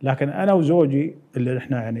 لكن انا وزوجي اللي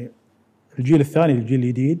احنا يعني الجيل الثاني، الجيل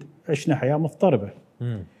الجديد، عشنا حياه مضطربه.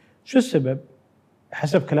 شو السبب؟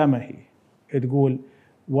 حسب كلامها هي تقول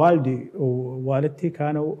والدي ووالدتي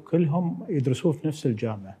كانوا كلهم يدرسون في نفس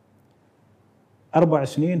الجامعه، 4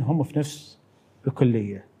 سنين هم في نفس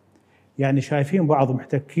الكليه، يعني شايفين بعض،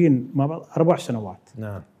 محتكين مع بعض 4 سنوات.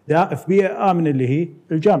 نعم. في بيئه امنه اللي هي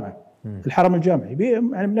الجامعه، الحرم الجامعي، بيئه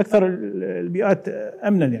يعني من اكثر البيئات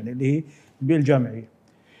امنا يعني اللي هي البيئه الجامعيه.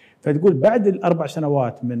 فتقول بعد ال4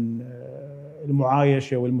 سنوات من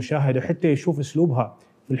المعايشه والمشاهده، حتى يشوف اسلوبها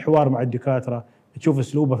في الحوار مع الدكاتره، تشوف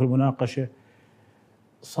اسلوبها في المناقشه،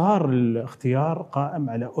 صار الاختيار قائم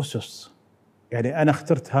على اسس. يعني انا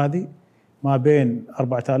اخترت هذه ما بين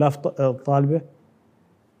 4000 طالبه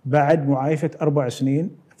بعد معايشه 4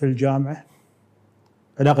 سنين في الجامعه،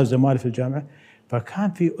 علاقه الزمالة في الجامعه،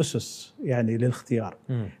 فكان في اسس يعني للاختيار.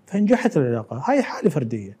 فنجحت العلاقه. هاي حاله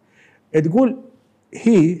فرديه. تقول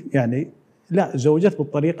هي يعني لا، زوجت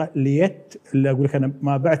بالطريقه اللي اقول لك انا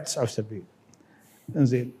ما بعد 79.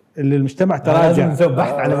 انزين اللي المجتمع تراجع. لازم نسوي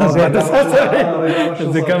بحث على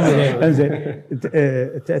انزين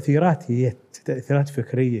التاثيرات هي تاثيرات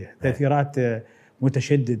فكريه، تاثيرات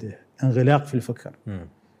متشدده، انغلاق في الفكر،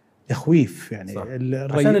 تخويف يعني.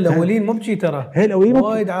 عشان الاولين مو بشي، ترى هي الاولين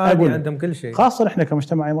وايد عادي عندهم كل شيء، خاصه احنا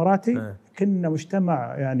كمجتمع اماراتي. كنا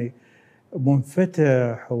مجتمع يعني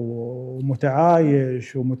منفتح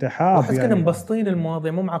ومتعايش ومتحاب، وحس كنا مبسطين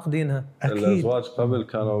المواضيع، مو معقدينها. الازواج قبل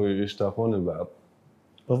كانوا يشتاقون البعض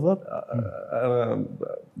بالضبط.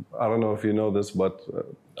 I don't know if you know this, but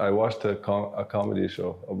I watched a comedy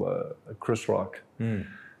show of Chris Rock.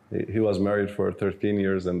 He was married for 13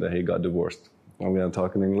 years and then he got divorced. I'm going to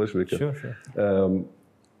talk in English because sure.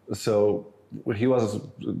 So he was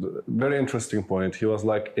very interesting point. He was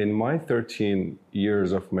like, in my 13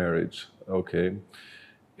 years of marriage, okay,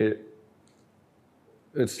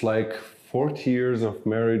 it's like 40 years of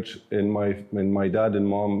marriage in my dad and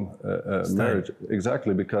mom marriage.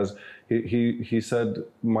 Exactly, because he said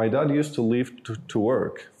my dad used to leave to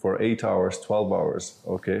work for 8 hours, 12 hours,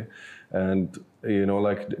 okay, and you know,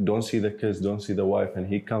 like, don't see the kids, don't see the wife, and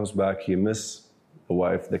he comes back, he miss the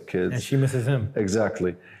wife, the kids, and she misses him.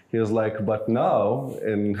 Exactly. He was like, but now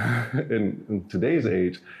in today's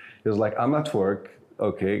age, he was like, I'm at work,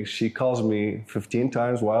 Okay, she calls me 15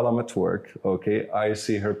 times while I'm at work. Okay, I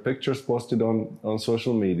see her pictures posted on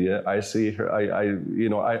social media. I see her.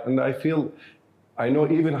 And I feel, I know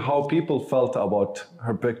even how people felt about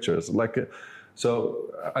her pictures. So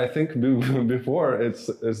I think before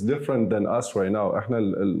it's different than us right now. احنا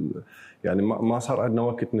يعني ما صار عندنا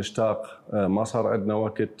وقت نشتاق، ما صار عندنا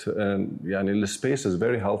وقت، يعني السبيس is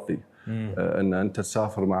very healthy. ان انت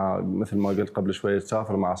تسافر مع، مثل ما قلت قبل شوي،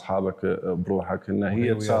 تسافر مع اصحابك بروحك، ان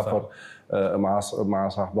هي تسافر مع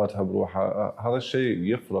صاحباتها بروحها، هذا الشيء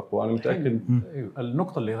يفرق. وانا متاكد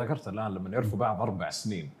النقطه اللي ذكرتها الان لما يعرفوا بعض 4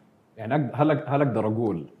 سنين، يعني هل اقدر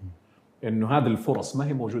اقول انه هذه الفرص ما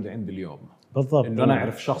هي موجوده عندي اليوم؟ بالضبط. انه انا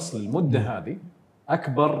اعرف شخص للمده هذه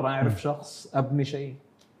اكبر، اعرف شخص، ابني شيء.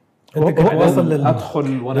 انت كنت واصل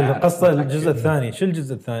ادخل وانا القصه الجزء الثاني. شو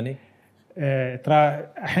الجزء الثاني؟ ترى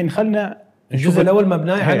الحين خلنا الجزء الاول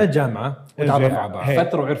مبني على جامعه وتعرفوا على بعض،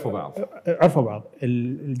 فتره وعرفوا بعض. عرفوا بعض.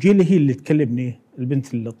 الجيل اللي هي اللي تكلمني،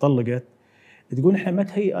 البنت اللي طلقت، تقول احنا ما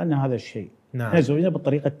تهيئنا هذا الشيء. نعم. احنا زوجنا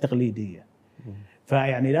بالطريقه التقليديه.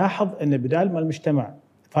 فيعني لاحظ ان بدال ما المجتمع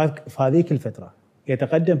في هذيك الفتره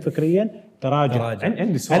يتقدم فكريا، تراجع.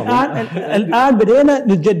 عندي سؤال. الان بدينا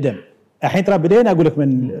نتقدم. الحين ترى بدينا اقول لك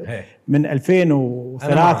من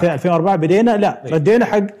 2003 2004 بدينا، لا ردينا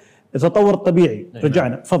حق التطور الطبيعي.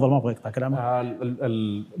 رجعنا. تفضل، ما ابغى اقطع كلامك.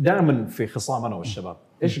 دائما في خصام انا والشباب،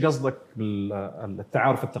 ايش قصدك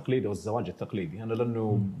بالتعارف التقليدي والزواج التقليدي؟ انا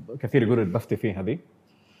لانه كثير يقولوا بفتي فيه هذه،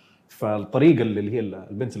 فالطريقه اللي هي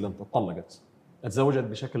البنت اللي طلقت تزوجت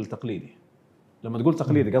بشكل تقليدي. لما تقول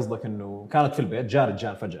تقليدي قصدك انه كانت في البيت، جاء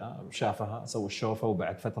رجال فجاه شافها، سوى الشوفه،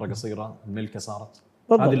 وبعد فتره قصيره الملكه صارت.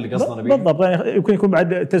 هذه اللي قصدنا بيه. بالضبط. يعني يمكن يكون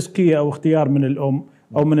بعد تزكيه او اختيار من الام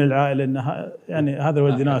او من العائله انها يعني هذا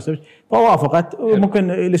الولد يناسب، فوافقت.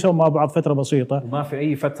 وممكن اللي سووا مع بعض فتره بسيطه، وما في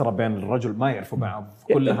اي فتره بين الرجل ما يعرفوا بعض،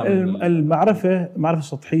 كلها المعرفه معرفه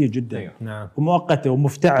سطحيه جدا. أيوه. نعم. ومؤقته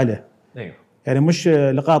ومفتعله. ايوه. يعني مش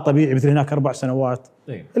لقاء طبيعي مثل هناك 4 سنوات.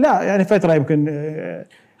 أيوه. لا يعني فتره يمكن.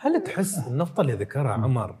 هل تحس النقطه اللي ذكرها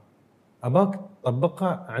عمر اباك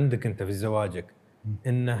تطبقها عندك انت في زواجك،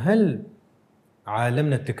 ان هل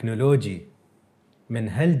عالمنا التكنولوجي من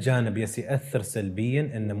هالجانب يأثر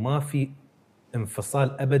سلبيا، ان ما في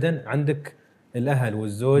انفصال ابدا عندك الاهل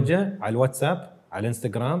والزوجه على الواتساب، على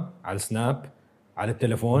الانستغرام، على السناب، على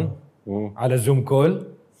التليفون، على الزوم كول،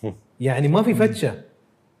 يعني ما في فتشه.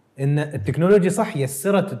 ان التكنولوجيا صح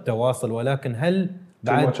يسرت التواصل، ولكن هل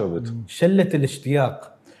بعد شلت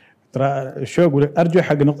الاشتياق؟ ترى شو اقول، ارجع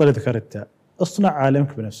حق النقطه اللي ذكرتها، اصنع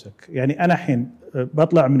عالمك بنفسك. يعني انا الحين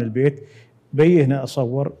بطلع من البيت، بي هنا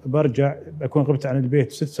اصور، برجع بكون غبت عن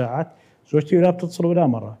البيت 6 ساعات، زوجتي لا بتتصل ولا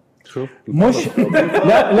مره. شوف مش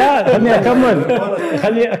لا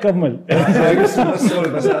خليني اكمل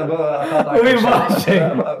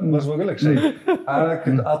بس بقول لك شيء. انا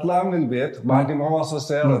كنت اطلع من البيت بعد ما اوصل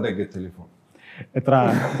السياره ادق التليفون.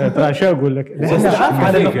 ترى شو اقول لك،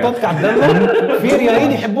 على نقطتك عبد الله، في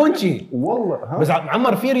ريايين يحبون شيء والله. بس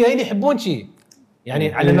عمر في ريايين يحبون شيء،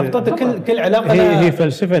 يعني على نقطتك كل علاقه هي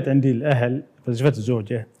فلسفه عندي الاهل، فلسفه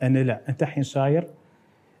الزوجه، ان لا انت الحين ساير،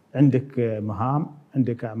 عندك مهام،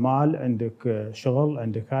 عندك اعمال، عندك شغل،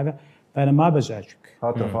 عندك هذا، فانا ما بزعجك.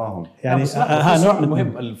 هذا تفاهم. يعني نوع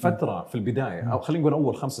مهم. الفتره في البدايه، او خلينا نقول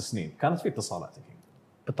اول 5 سنين، كانت في اتصالات.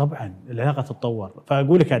 طبعا العلاقه تتطور.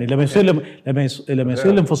 فاقول لك يعني لما يصير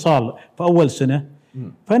الانفصال في اول سنه،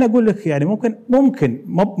 فانا اقول لك يعني ممكن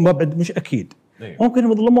ما بعد، مش اكيد،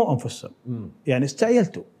 ممكن يظلموا انفسهم. يعني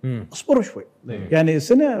استعجلتوا، اصبروا شوي. يعني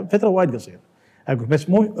سنه فتره وايد قصيره اقول،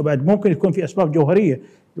 بس بعد ممكن يكون في اسباب جوهريه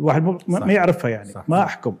الواحد ما يعرفها. يعني صح. ما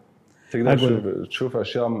احكم. تقدر تشوف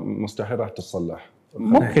اشياء مستحيل راح تتصلح.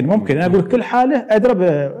 ممكن انا اقول كل حاله ادرى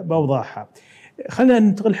باوضاعها. خلينا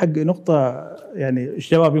ننتقل حق نقطه يعني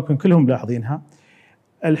الشباب يمكن كلهم ملاحظينها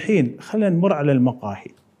الحين. خلينا نمر على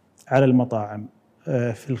المقاهي، على المطاعم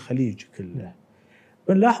في الخليج كله.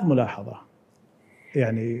 بنلاحظ ملاحظه،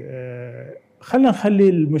 يعني خلينا نخلي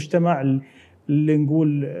المجتمع اللي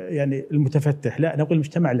نقول يعني المتفتح، لا نقول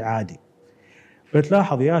المجتمع العادي.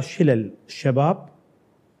 بتلاحظ يا شلل شباب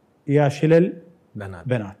يا شلل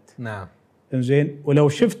بنات. نعم. انزين، ولو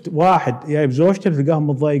شفت واحد جايب زوجته بتلقاهم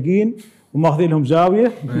متضايقين وماخذين لهم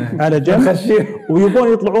زاويه على جنب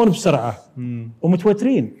ويبون يطلعون بسرعه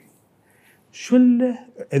ومتوترين. شو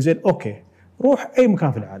زين اوكي، روح اي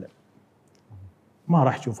مكان في العالم ما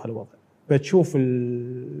راح تشوف هالوضع، بتشوف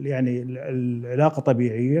يعني العلاقه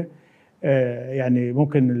طبيعيه. يعني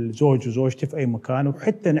ممكن الزوج وزوجته في اي مكان.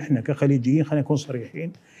 وحتى نحن كخليجيين خلينا نكون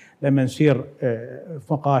صريحين، لما نسير في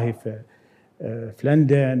مقاهي في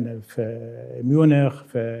لندن، في ميونخ،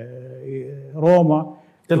 في روما،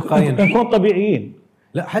 تلقائيا نكون طبيعيين.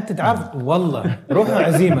 لا حتى تعرف والله روحوا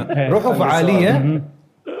عزيمه روحوا فعاليه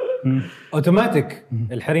اوتوماتيك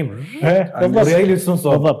الحريم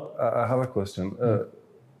بالضبط. I have a question.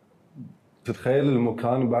 تتخيل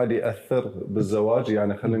المكان بعد يأثر بالزواج؟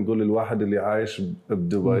 يعني خلينا نقول الواحد اللي عايش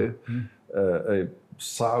بدبي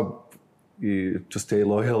صعب to stay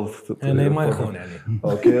loyal. يعني ما يخون يعني.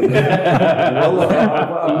 اوكي والله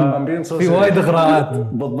في وايد اغراءات.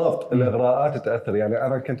 بالضبط الاغراءات تاثر. يعني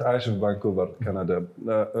انا كنت عايش في فانكوفر كندا،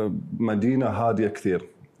 مدينه هاديه كثير.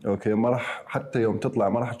 اوكي ما راح حتى يوم تطلع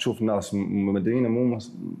ما راح تشوف ناس، مدينه مو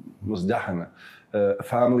مزدحمه.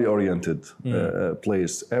 Family oriented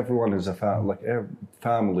place. Everyone is a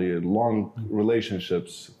family, long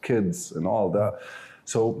relationships, kids and all that.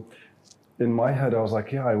 So in my head I was like,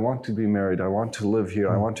 yeah, I want to be married, I want to live here,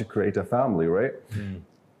 I want to create a family, right?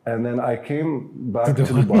 And then I came back to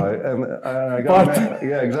Dubai and I got married.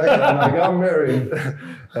 Yeah, exactly. And I got married.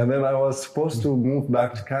 And then I was supposed to move back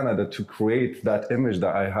to Canada to create that image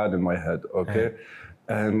that I had in my head, okay?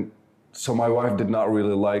 And so my wife did not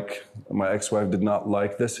really like, my ex-wife did not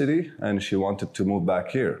like the city and she wanted to move back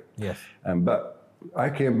here. Yes. But I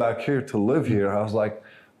came back here to live here. I was like,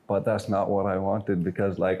 but that's not what I wanted,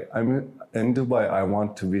 because like I'm in Dubai, I want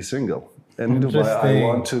to be single. In Dubai,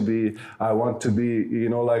 I want to be, you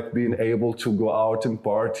know, like being able to go out and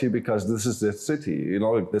party, because this is the city, you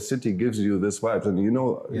know, like the city gives you this vibes, and you know,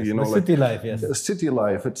 the like city life, yes. City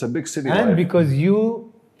life, it's a big city and life. because you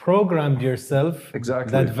programmed yourself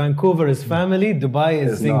exactly that Vancouver is family, Dubai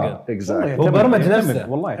is single. Exactly. هو برمج نفسه.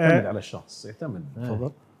 والله يعتمد على الشخص، يعتمد.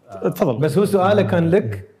 تفضل. بس هو سؤالك كان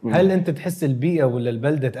لك، هل انت تحس البيئه ولا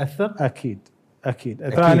البلده تاثر؟ اكيد.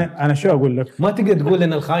 انا شو اقول لك، ما تقدر تقول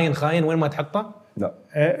ان الخاين خاين وين ما تحطه. لا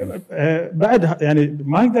بعد يعني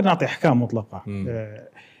ما نقدر نعطي احكام مطلقه.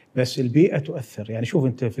 بس البيئه تؤثر. يعني شوف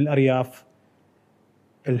انت في الارياف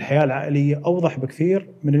الحياه العائليه اوضح بكثير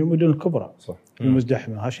من المدن الكبرى، صح،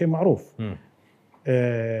 المزدحمه. هذا شيء معروف.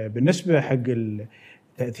 بالنسبه حق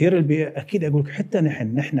تاثير البيئه، اكيد اقول لك حتى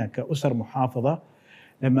نحن كاسر محافظه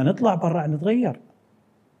لما نطلع برا نتغير.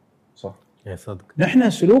 صح، يا صدق. نحن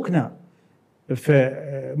سلوكنا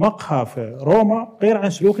في مقهى في روما غير عن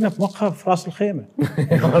سلوكنا في مقهى في راس الخيمه.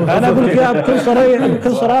 انا اقول لك يا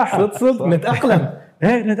بكل صراحه صدق نتاقلم.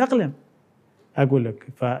 نتاقلم. اقول لك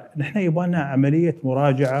فنحن يبغى عمليه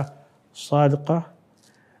مراجعه صادقه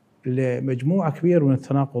لمجموعه كبيره من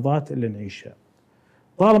التناقضات اللي نعيشها.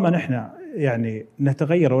 طالما نحن يعني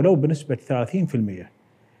نتغير ولو بنسبه 30%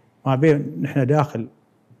 ما بين نحن داخل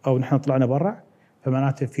او نحن طلعنا برا،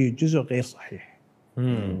 فمعناته في جزء غير صحيح.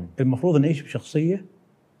 المفروض نعيش بشخصيه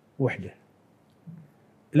وحده.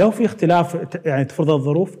 لو في اختلاف يعني تفرض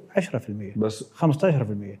الظروف 10% بس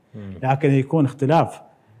 15%، لكن يكون اختلاف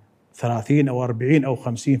 30 او 40 او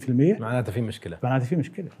 50% معناته في مشكله.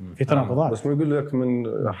 في تناقضات. بس ما يقول لك من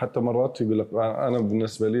حتى مرات يقول لك انا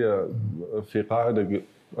بالنسبه لي في قاعده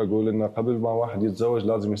اقول انه قبل ما واحد يتزوج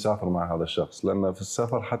لازم يسافر مع هذا الشخص، لان في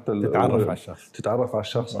السفر حتى تتعرف على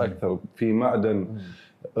الشخص اكثر. في معدن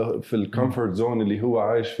في الكومفورت زون اللي هو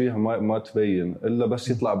عايش فيها ما تبين الا بس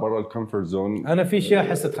يطلع برا الكومفورت زون. انا في شيء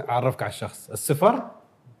احس اعرفك على الشخص: السفر،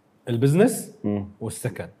 البزنس،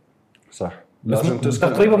 والسكن. صح، لازم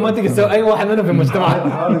تسكن. تقريبا ما تقدر تسوي اي واحد منهم في المجتمع.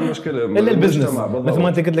 هذه المشكله الا البزنس. مثل ما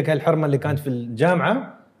انت قلت لك الحرمه اللي كانت في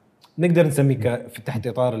الجامعه نقدر نسميه في تحت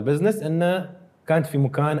اطار البزنس، انه كانت في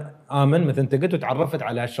مكان امن مثل انت قلت، وتعرفت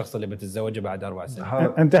على الشخص اللي بتتزوجه بعد 4 سنين.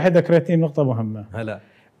 انت حد ذكرتني نقطه مهمه. هلا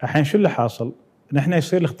الحين شو اللي حاصل؟ نحن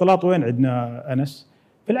يصير الاختلاط وين عندنا انس؟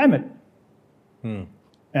 في العمل.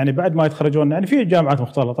 يعني بعد ما يتخرجون، يعني في جامعات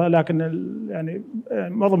مختلطه، لكن يعني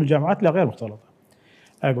معظم الجامعات لا غير مختلطه.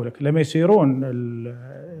 اقول لك لما يصيرون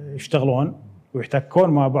يشتغلون ويحتكون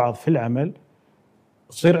مع بعض في العمل،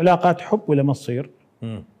 تصير علاقات حب ولا ما تصير؟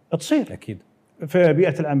 تصير اكيد في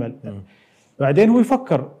بيئه العمل. بعدين هو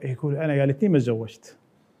يفكر يقول انا يا ليتني ما تزوجت.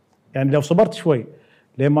 يعني لو صبرت شوي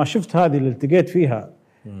لما شفت هذه اللي التقيت فيها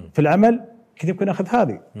في العمل كنت يمكن اخذ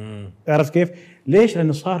هذه. عرفت كيف؟ ليش؟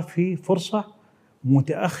 لانه صار في فرصه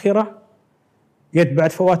متاخره جت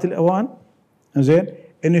بعد فوات الاوان، زين،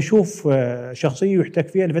 انه يشوف شخصيه يحتك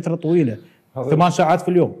فيها لفتره طويله 8 ساعات في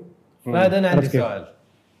اليوم. فهذا انا عندي سؤال: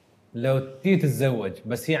 لو تيجي تتزوج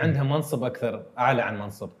بس هي عندها منصب اكثر اعلى عن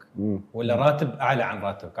منصبك، ولا راتب اعلى عن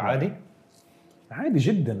راتبك، عادي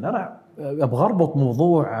جدا. انا ابغى اربط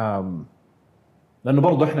موضوع، لانه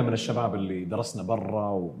برضو احنا من الشباب اللي درسنا برا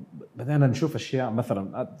وبدأنا نشوف اشياء.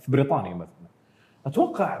 مثلا في بريطانيا مثلا،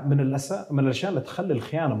 اتوقع من الاشياء اللي تخلي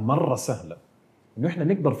الخيانه مره سهله انه احنا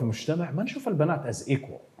نكبر في مجتمع ما نشوف البنات از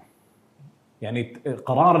ايكوال. يعني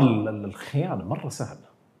قرار الخيانه مره سهل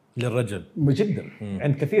للرجل جدا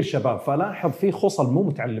عند كثير شباب. فلاحظ في خصل مو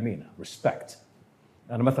متعلمين، ريسبكت،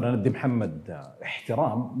 انا مثلا ادي محمد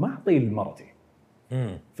احترام ما اعطيه لمرتي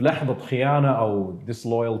في لحظه خيانه او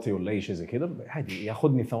ديسلويالتي ولا اي شيء زي كذا، عادي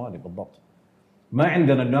ياخذني ثواني بالضبط. ما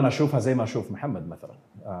عندنا انه انا اشوفها زي ما اشوف محمد مثلا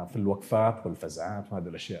في الوقفات والفزعات وهذه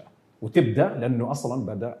الاشياء، وتبدا لانه اصلا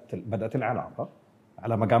بدات العلاقه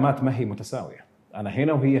على مقامات ما هي متساويه، انا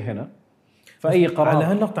هنا وهي هنا، فاي قرار. على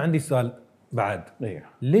هالنقطه عندي سؤال بعد. إيه.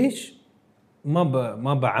 ليش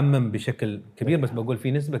ما بعمم بشكل كبير، بس بقول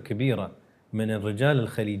في نسبه كبيره من الرجال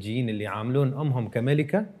الخليجيين اللي يعاملون امهم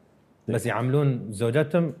كملكه بس يعاملون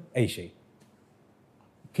زوجاتهم اي شيء.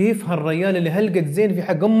 كيف هالرجال اللي هلقت زين في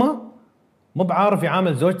حق امه مو بعارف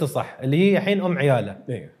يعامل زوجته صح، اللي هي الحين ام عياله؟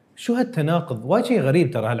 إيه. شو هالتناقض؟ وايد شيء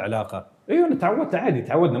غريب ترى هالعلاقه. ايوه انا تعودت عادي،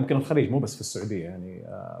 تعودنا ممكن الخليج مو بس في السعوديه يعني.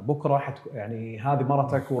 بكره يعني هذه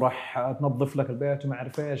مرتك وراح تنظف لك البيت وما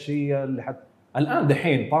اعرف ايش هي اللي الان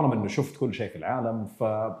دحين طالما انه شفت كل شيء في العالم،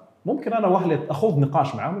 فممكن انا واهلي اخوض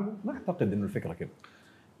نقاش معهم. ما اعتقد انه الفكره كذا،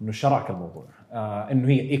 انه شراكه الموضوع، انه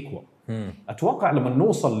هي ايكوال. اتوقع لما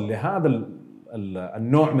نوصل لهذا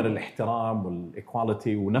النوع من الاحترام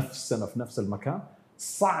والايكواليتي ونفسنا في نفس المكان،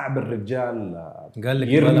 صعب الرجال قال لك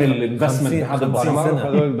يرمي الانفستمنت بهذا الطريقه.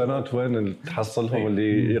 هذول البنات وين اللي تحصلهم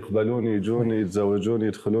اللي يقبلون يجون يتزوجون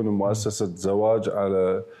يدخلون مؤسسه زواج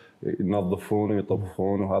على ينظفون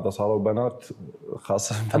ويطبخون، وهذا صاروا بنات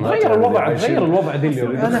خاصه. تغير الوضع دي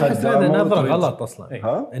اللي انا احس هذا نظره غلط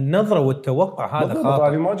اصلا. النظره والتوقع هذا خاطئ.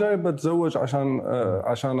 يعني ما جاي بتزوج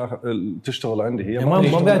عشان تشتغل عندي، هي ما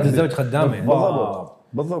قاعد تتزوج خدامه.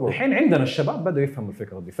 بالضبط. الحين عندنا الشباب بدأوا يفهموا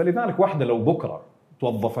الفكره دي، فلذلك واحده لو بكره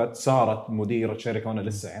توظفت صارت مديره شركه وانا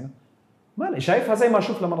لسه هنا، ما شايفها زي ما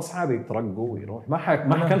اشوف لما اصحابي يترقوا ويروح ما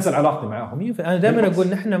حكنسل علاقتي معاهم. انا دائما اقول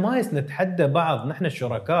نحن ما نتحدى بعض، نحن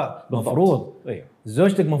الشركاء. مفروض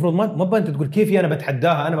زوجتك مفروض ما انت تقول كيفي انا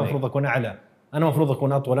بتحداها، انا مفروض اكون اعلى، انا مفروض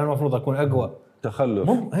اكون اطول، انا مفروض اكون اقوى. تخلف.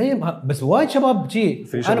 هي بس وايد شباب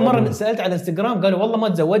انا مره سالت على الانستغرام قالوا والله ما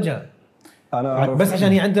تزوجها، أنا بس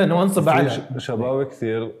عشان هي عندها منصب اعلى. شباب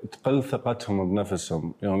كثير تقل ثقتهم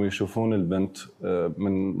بنفسهم يوم يشوفون البنت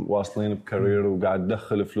من واصلين بكارير وقاعد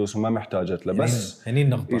تدخل فلوس وما محتاجت له، بس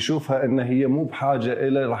يشوفها ان هي مو بحاجه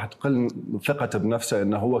الى، راح تقل ثقته بنفسه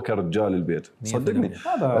انه هو كرجال البيت. صدقني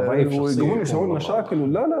هذا ضعيف شخصيا، ويقومون يسوون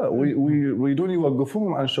مشاكل لا ويريدون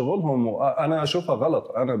يوقفوهم عن شغلهم. انا اشوفها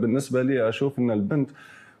غلط. انا بالنسبه لي اشوف ان البنت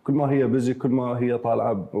كل ما هي بيزي، كل ما هي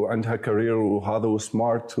طالعه وعندها كارير وهذا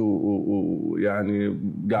وسمارت ويعني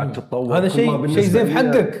قاعد تتطور، هذا شيء زين في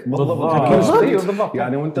حقك. بالضبط.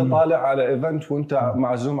 يعني وانت طالع على ايفنت وانت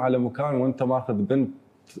معزوم على مكان وانت ماخذ بنت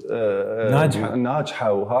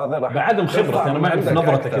ناجحه وهذا راح بعدم خبره. انا ما اعرف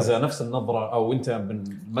نظرتك اذا نفس النظره او انت من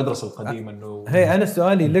المدرسه القديمه انه هي. انا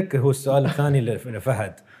سؤالي لك هو السؤال الثاني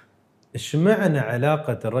لفهد. ايش معنى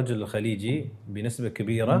علاقه الرجل الخليجي بنسبه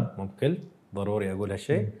كبيره، ممكن ضروري اقول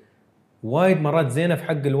هالشيء، وايد مرات زينه في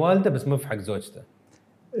حق الوالده بس مو في حق زوجته؟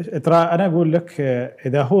 ترى انا اقول لك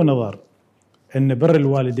اذا هو نظر ان بر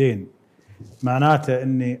الوالدين معناته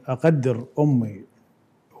اني اقدر امي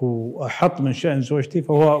واحط من شأن زوجتي،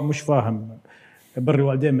 فهو مش فاهم بر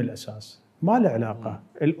الوالدين من الاساس. ما له علاقه.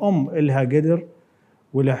 الام لها قدر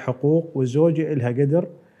ولها حقوق، والزوجه لها قدر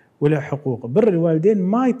ولها حقوق. بر الوالدين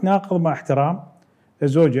ما يتناقض مع احترام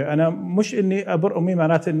الزوجه. انا مش اني ابر امي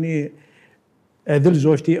معناته اني اذل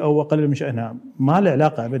زوجتي او اقلل من شأنها، ما له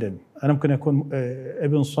علاقه ابدا. انا ممكن اكون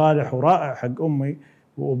ابن صالح ورائع حق امي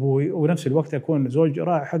وابوي، ونفس الوقت اكون زوج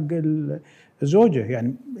رائع حق الزوجه.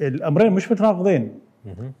 يعني الامرين مش متناقضين.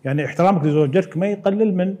 يعني احترامك لزوجتك ما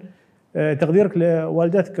يقلل من تقديرك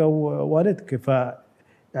لوالدتك او والدك.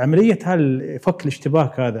 فعمليه فك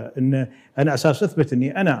الاشتباك هذا، ان انا اساس اثبت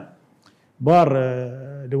اني انا بار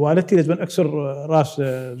لوالدتي لازم اكسر راس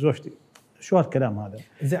زوجتي. شو هالكلام هذا؟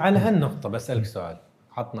 زين على هالنقطة بسألك سؤال،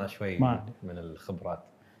 حطنا شوي من الخبرات.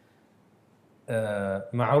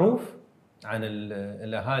 معروف عن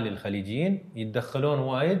الأهالي الخليجيين يتدخلون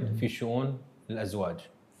وايد في شؤون الأزواج.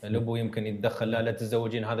 الأبو يمكن يتدخل، لا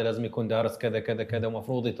تتزوجين، هذا لازم يكون دارس كذا كذا كذا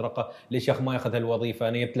ومفروض يترقى، ليش يا أخي ما يأخذ هالوظيفة،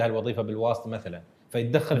 أنا جبت لها الوظيفة بالواسطة مثلا.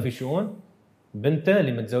 فيتدخل في شؤون بنته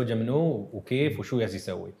اللي متزوجة منه وكيف وشو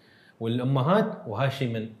يسوي. والأمهات،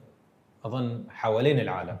 وهالشيء من أظن حوالين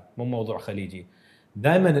العالم مو موضوع خليجي،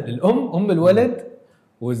 دائما الأم أم الولد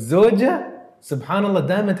والزوجة سبحان الله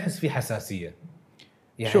دائما تحس في حساسية.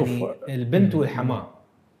 يعني شوف البنت والحماة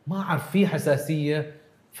ما أعرف في حساسية.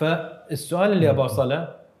 فالسؤال اللي أبغى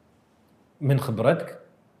أوصله من خبرتك،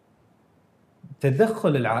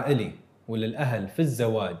 تدخل العائلي وللأهل في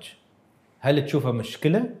الزواج هل تشوفها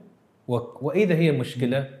مشكلة؟ وإذا هي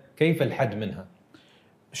مشكلة كيف الحد منها؟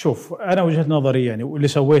 شوف أنا وجهة نظري يعني واللي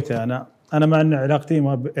سويته أنا مع أن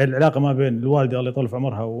العلاقة ما بين الوالدة الله يطول في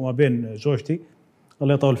عمرها وما بين زوجتي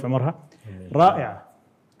الله يطول في عمرها رائعة.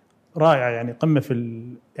 رائعه يعني قمه في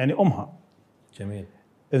يعني امها. جميل.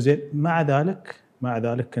 زين مع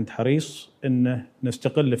ذلك كنت حريص انه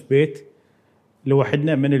نستقل في بيت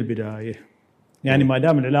لوحدنا من البدايه. يعني ما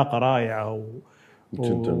دام العلاقه رائعه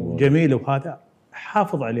وجميله وهذا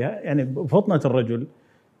حافظ عليها يعني بفطنه الرجل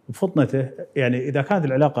بفطنته. يعني اذا كانت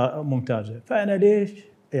العلاقه ممتازه فانا ليش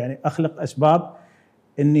يعني اخلق اسباب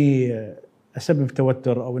اني اسبب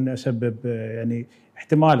توتر او اني اسبب يعني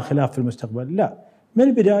احتمال خلاف في المستقبل؟ لا، من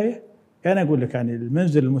البدايه انا اقول لك يعني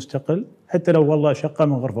المنزل المستقل حتى لو والله شقه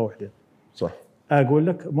من غرفه واحده صح، اقول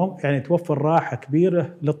لك يعني توفر راحه كبيره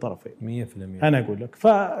للطرفين 100%. انا اقول لك.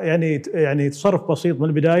 يعني تصرف بسيط من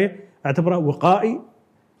البدايه اعتبره وقائي،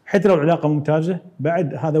 حتى لو العلاقه ممتازه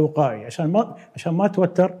بعد هذا وقائي عشان ما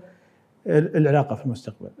توتر العلاقه في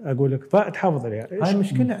المستقبل. اقول لك فتحافظ عليها. هاي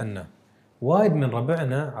مشكله عندنا وايد من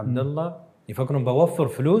ربعنا عبد الله يفكرون بوفر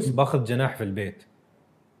فلوس باخذ جناح في البيت.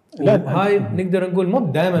 لا هاي نقدر نقول مو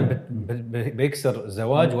دائما بيكسر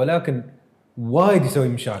زواج، ولكن وايد يسوي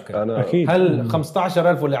مشاكل. أكيد. هل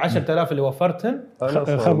 15,000 ولا 10,000 اللي وفرتهم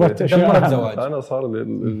خربت دمرت زواج؟ انا صار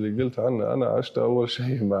اللي قلت عنه، انا عشت اول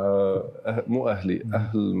شيء مع مو اهلي،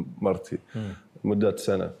 اهل مرتي مده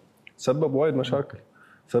سنه، سبب وايد مشاكل،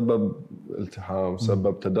 سبب التحام،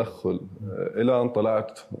 سبب تدخل، الى ان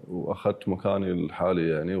طلعت واخذت مكاني الحالي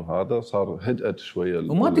يعني، وهذا صار هدأت شويه.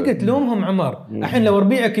 وما تقدر تلومهم عمر. الحين لو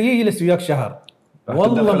ربيعك يجلس وياك شهر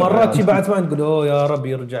والله مرات شي بعد ما تقول اوه يا رب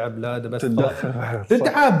يرجع بلاده، بس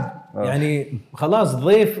تتعب يعني خلاص.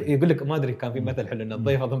 ضيف يقول لك ما ادري كان في مثل حلو ان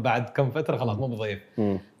الضيف اظن بعد كم فتره خلاص مو بضيف،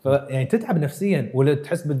 فيعني تتعب نفسيا ولا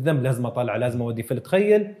تحس بالذنب، لازم اطلع لازم اودي.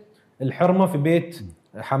 فتخيل الحرمه في بيت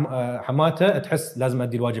حماته تحس لازم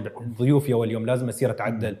ادي الواجب، ضيوفي اول يوم لازم اسير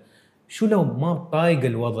اتعدل. شو لو ما طايق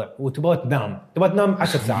الوضع وتبغى تنام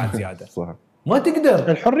 10 ساعات زياده؟ صح، ما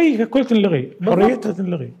تقدر. الحريه كل تنلغي، حريتها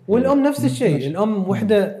تنلغي. والام نفس الشيء، الام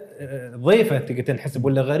وحده ضيفه تقدر تنحسب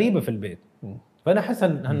ولا غريبه في البيت. فانا احس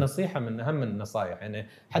هالنصيحه من اهم النصائح يعني.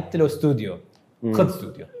 حتى لو استوديو خذ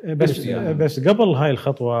استوديو بس قبل هاي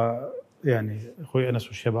الخطوه يعني اخوي انس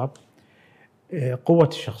والشباب، قوه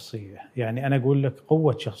الشخصيه. يعني انا اقول لك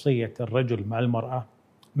قوه شخصيه الرجل مع المراه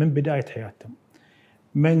من بدايه حياتهم،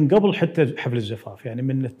 من قبل حتى حفل الزفاف، يعني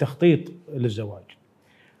من التخطيط للزواج.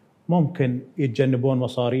 ممكن يتجنبون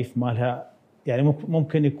مصاريف مالها، يعني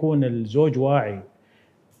ممكن يكون الزوج واعي،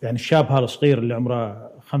 يعني الشاب هذا الصغير اللي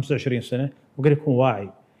عمره 25 سنة ممكن يكون واعي،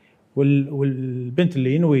 والبنت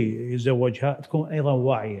اللي ينوي يتزوجها تكون أيضا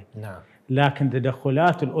واعية. نعم. لكن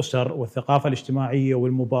تدخلات الأسر والثقافة الاجتماعية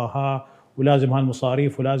والمباهاة ولازم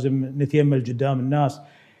هالمصاريف ولازم نتيمل قدام الناس،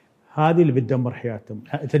 هذه اللي بتدمر حياتهم.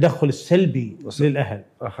 التدخل السلبي للأهل.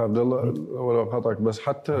 أخ عبد الله ولو قطعك، بس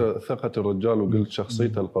حتى ثقة الرجال وقلت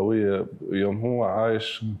شخصيته القوية يوم هو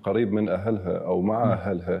عايش قريب من أهلها أو مع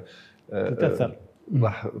أهلها تتأثر،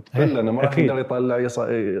 راح تقل، أنا ما راح يقدر يطلع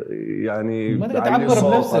يعني ما تقدر تعبر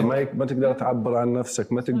بنفسك، ما تقدر تعبر عن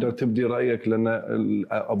نفسك، ما تقدر تبدي رأيك لأن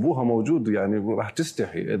أبوها موجود. يعني راح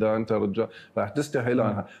تستحي إذا أنت رجال، راح تستحي.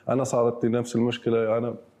 لا أنا صارت لي نفس المشكلة،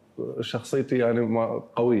 أنا شخصيتي يعني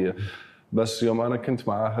قوية، بس يوم أنا كنت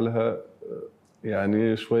مع أهلها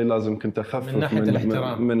يعني شوي لازم كنت أخفف من ناحية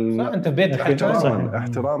الاحترام. أنت بيت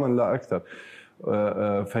احتراما لا أكثر.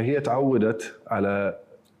 فهي تعودت على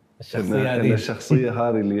الشخصية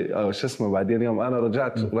هذه اللي أو شو اسمه. بعدين يوم أنا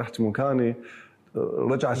رحت مكاني،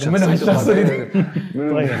 رجعت شخصيتي.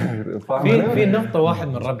 في نقطة واحد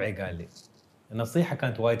من ربعي قال لي النصيحة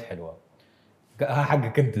كانت وايد حلوة،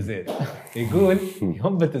 حقك انت زين. يقول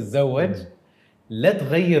يوم بتتزوج لا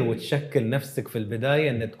تغير وتشكل نفسك في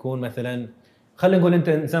البدايه ان تكون مثلا، خلينا نقول انت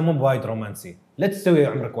انسان مو وايد رومانسي، لا تسوي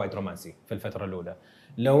عمرك وايد رومانسي في الفتره الاولى.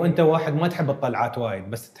 لو انت واحد ما تحب الطلعات وايد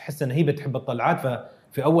بس تحس ان هي بتحب الطلعات،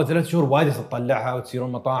 ففي اول 3 شهور وايد تطلعها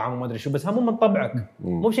وتصيرون مطاعم وما ادري شو، بس هم مو من طبعك،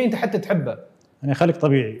 مو بشيء انت حتى تحبه، يعني خليك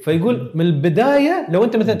طبيعي. فيقول من البدايه لو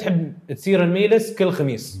انت مثلا تحب تصير الميلس كل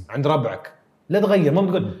خميس عند ربعك، لا تغير. ما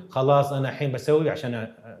بتقول خلاص انا الحين بسوي عشان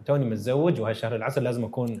توني متزوج وهالشهر العسل لازم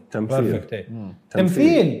اكون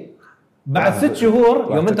تمثيل. بعد 6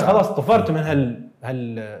 شهور يوم انت خلاص طفرت من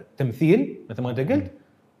هالتمثيل مثل ما انت قلت،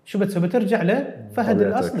 شو بتسوي؟ بترجع له فهد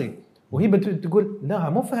الاصلي، وهي بتقول لا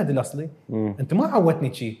مو فهد الاصلي، انت ما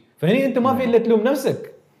عودتني شيء. فهني انت ما في الا تلوم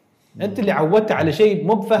نفسك، انت اللي عودت على شيء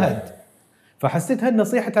مو بفهد. فحسيت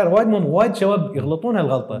هالنصيحه ترى وايد شباب يغلطون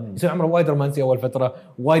هالغلطه، يصير عمره وايد رومانسي اول فتره،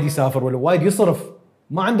 وايد يسافر ولا وايد يصرف،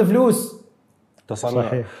 ما عنده فلوس.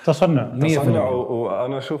 تصنع.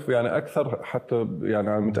 وانا اشوف يعني اكثر، حتى يعني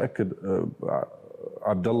انا متاكد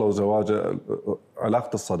عبد الله وزواجه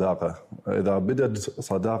علاقه الصداقه، اذا بدت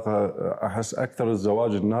صداقه احس اكثر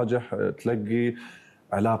الزواج الناجح تلاقي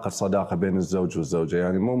علاقة صداقة بين الزوج والزوجة،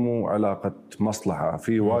 يعني مو علاقة مصلحة.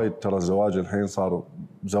 في وايد ترى الزواج الحين صار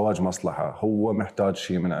زواج مصلحة، هو محتاج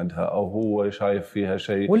شيء من عندها أو هو شايف فيها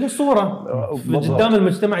شيء، ولا صورة قدام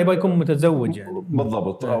المجتمع يبغى يكون متزوج يعني.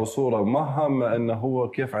 بالضبط، أو صورة ما هامة أنه هو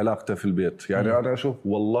كيف علاقته في البيت. يعني أنا أشوف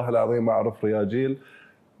والله العظيم أعرف رياجيل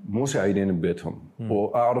مو سعيدين ببيتهم،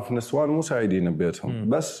 وأعرف نسوان مو سعيدين ببيتهم،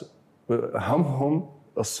 بس همهم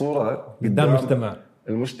الصورة قدام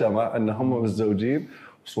المجتمع ان هم متزوجين،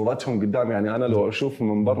 صورتهم قدام. يعني انا لو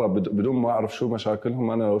اشوفهم من برا بدون ما اعرف شو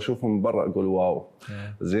مشاكلهم، انا لو اشوفهم من برا اقول واو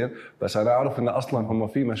زين، بس انا اعرف ان اصلا هم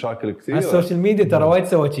في مشاكل كثيره. على السوشيال ميديا ترى وايد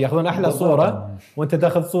سووا شيء، ياخذون احلى صوره وانت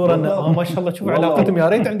تاخذ صوره انه ما شاء الله شوف علاقتهم، يا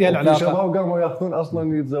ريت عندي هالعلاقه. في شباب قاموا ياخذون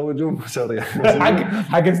اصلا يتزوجون بسريع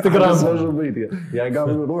حق انستغرام السوشيال ميديا، يعني قام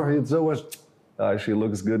يروح يتزوج she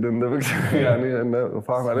looks good in the picture يعني انه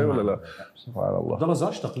فاهم علي ولا لا؟ سبحان الله. عبد الله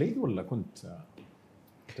زواج تقليدي ولا كنت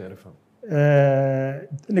تعرفه؟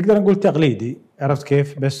 نقدر نقول تقليدي، عرفت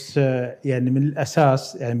كيف؟ بس يعني من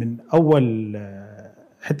الاساس، يعني من اول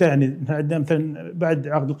حتى يعني عندنا مثلا بعد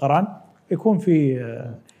عقد القران يكون في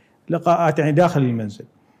لقاءات يعني داخل المنزل،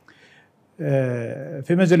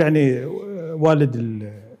 في منزل يعني والد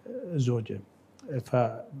الزوجه.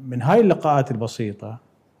 فمن هاي اللقاءات البسيطه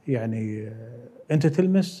يعني انت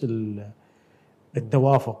تلمس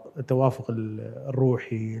التوافق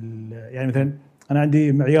الروحي. يعني مثلا انا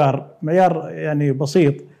عندي معيار يعني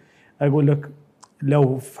بسيط، اقول لك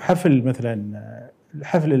لو في حفل مثلا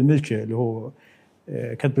حفل الملكه اللي هو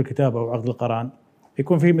كتب الكتاب او عقد القران،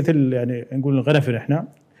 يكون في مثل يعني نقول الغنفل، احنا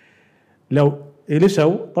لو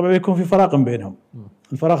يلسوا طبعا يكون في فراغ بينهم.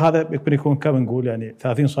 الفراغ هذا يكون كم نقول يعني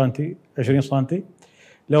 30 سم 20 سم.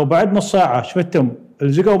 لو بعد نص ساعه شفتهم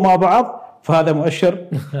الزقوا مع بعض فهذا مؤشر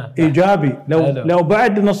ايجابي. لو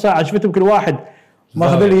بعد نص ساعه شفتهم كل واحد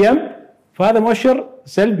ماخذ اليم فهذا مؤشر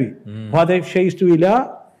سلبي. وهذا شيء يستوي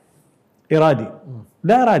لا ارادي،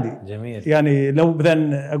 لا ارادي. جميل. يعني لو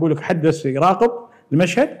مثلا اقول لك حد بس يراقب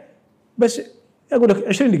المشهد، بس اقول لك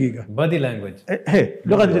 20 دقيقه بادي لانجويج، هي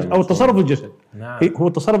لغه او تصرف الجسد. نعم. هو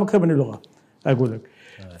التصرف اكثر من اللغه اقول لك.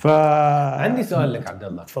 عندي سؤال لك عبد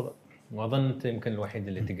الله، تفضل. واظن انت يمكن الوحيد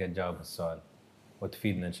اللي تقدر تجاوب السؤال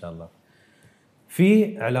وتفيدنا ان شاء الله.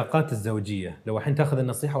 في علاقات الزوجيه لو الحين تاخذ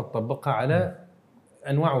النصيحه وتطبقها على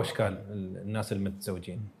انواع واشكال الناس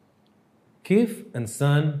المتزوجين، كيف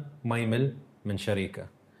انسان ما يمل من شريكه؟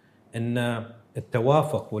 ان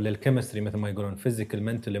التوافق ولا الكيمستري مثل ما يقولون فيزيكال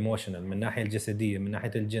منتل ايموشنال، من ناحيه الجسديه، من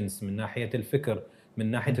ناحيه الجنس، من ناحيه الفكر،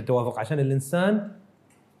 من ناحيه التوافق، عشان الانسان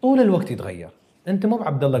طول الوقت يتغير. انت مو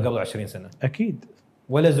بعبد الله قبل 20 سنه اكيد،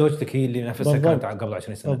 ولا زوجتك هي اللي نفسها كانت قبل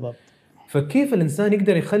 20 سنه. بالضبط. فكيف الانسان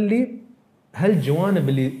يقدر يخلي هالجوانب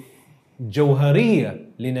اللي جوهريه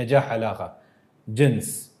لنجاح علاقه،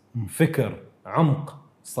 جنس، فكر، عمق،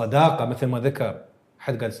 صداقه، مثل ما ذكر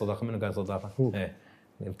حد قال صداقه، منو قال صداقه؟ ايه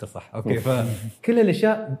انت صح. اوكي. فكل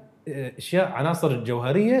الاشياء اشياء عناصر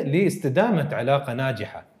جوهريه لاستدامه علاقه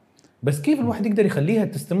ناجحه، بس كيف الواحد يقدر يخليها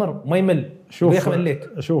تستمر ما يمل؟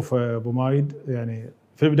 شوف ابو مايد، يعني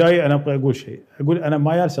في البدايه انا ابغى اقول شيء، اقول انا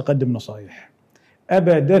ما جالس اقدم نصائح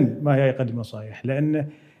ابدا، ما جاي اقدم نصائح، لان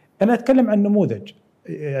انا اتكلم عن نموذج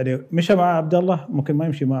يعني مشى مع عبد الله ممكن ما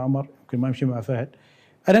يمشي مع عمر، ممكن ما يمشي مع فهد.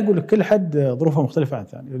 انا اقول لك كل حد ظروفه مختلفه عن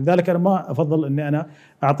الثاني، لذلك انا ما افضل اني انا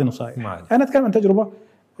اعطي نصائح. انا اتكلم عن تجربه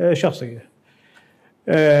شخصيه،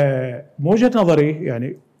 من وجهه نظري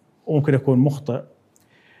يعني ممكن اكون مخطئ.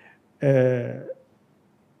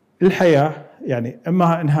 الحياه يعني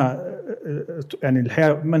اما انها يعني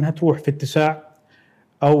الحياه اما انها تروح في اتساع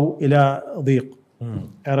او الى ضيق.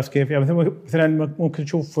 عرفت كيف؟ يعني مثلا ممكن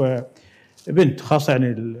تشوف بنت خاصه يعني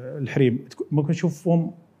الحريم، ممكن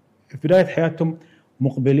تشوفهم في بدايه حياتهم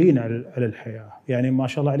مقبلين على الحياه، يعني ما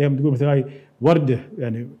شاء الله عليهم، تقول مثل هاي ورده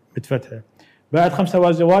يعني متفتحه. بعد 5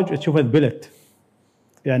 سنوات زواج تشوفها ذبلت.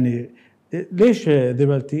 يعني ليش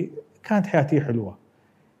ذبلتي؟ كانت حياتي حلوه،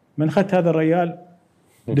 من اخذت هذا الرجال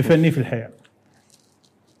دفني في الحياه.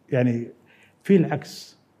 يعني في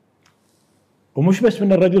العكس، ومش بس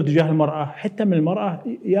من الرجل تجاه المراه، حتى من المراه.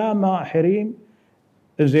 يا ما حريم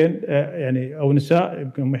زين يعني او نساء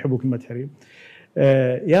يمكن ما يحبوا كلمه حريم،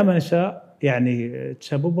 يا ما نساء يعني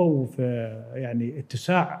تسببوا في يعني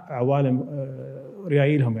اتساع عوالم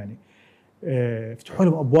ريايلهم، يعني فتحوا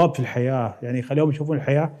لهم ابواب في الحياه، يعني خليهم يشوفون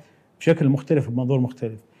الحياه بشكل مختلف بمنظور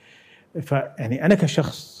مختلف. فيعني انا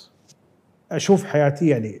كشخص اشوف حياتي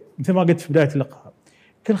يعني مثل ما قلت في بدايه اللقاء،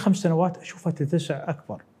 كل 5 سنوات اشوفها تتسع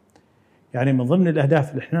اكبر. يعني من ضمن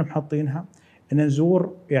الاهداف اللي احنا محطينها ان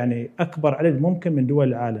نزور يعني اكبر عدد ممكن من دول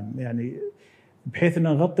العالم، يعني بحيث ان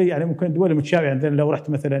نغطي يعني ممكن الدول المتشابهه. يعني لو رحت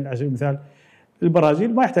مثلا على سبيل المثال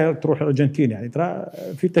البرازيل ما يحتاج تروح الارجنتين، يعني ترى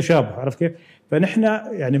في تشابه، عرفت كيف؟ فنحن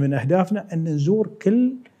يعني من اهدافنا ان نزور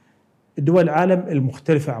كل دول العالم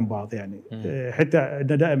المختلفه عن بعض، يعني حتى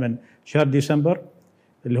عندنا دائما شهر ديسمبر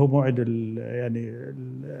اللي هو موعد يعني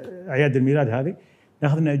اعياد الميلاد هذه،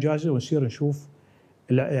 ناخذ لنا اجازه ونسير نشوف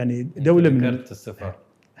يعني دوله من السفر.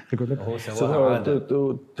 اقول لك هو سواها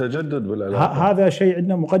عادة. تجدد بالعلاقه، هذا شيء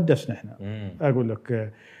عندنا مقدس نحن. اقول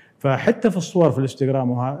لك فحتى في الصور في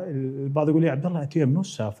الانستغرام البعض يقول لي عبد الله انت منو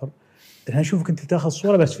تسافر؟ احنا نشوفك انت تاخذ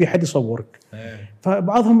صوره بس في حد يصورك.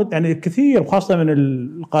 فبعضهم يعني كثير وخاصه من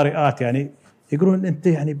القارئات يعني يقولون انت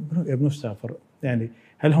يعني منو تسافر؟ يعني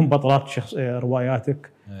هل هم بطلات رواياتك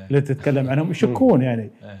اللي تتكلم عنهم؟ يشكون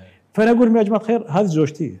يعني. فانا اقول يا جماعه الخير هذه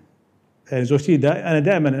زوجتي، يعني زوجتي انا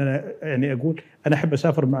دائما انا يعني اقول انا احب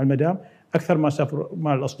اسافر مع المدام اكثر ما اسافر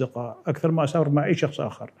مع الاصدقاء، اكثر ما اسافر مع اي شخص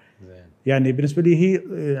اخر. يعني بالنسبه لي هي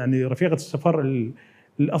يعني رفيقه السفر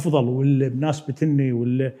الافضل واللي بناسبتني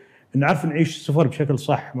واللي نعرف نعيش السفر بشكل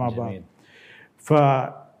صح مع بعض.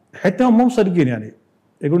 فحتى هم مو مصدقين يعني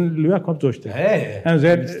يقولون اللي وياك ما بزوجتك. انا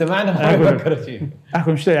زين اجتمعنا ما يفكر شيء.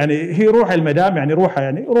 احكم يعني هي روح المدام، يعني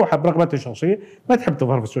روحها برغبتها الشخصيه، ما تحب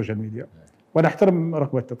تظهر في السوشيال ميديا وانا احترم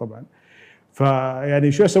رغبتها طبعا.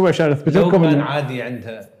 فيعني شو اسوي عشان اثبت لكم؟ لو كان عادي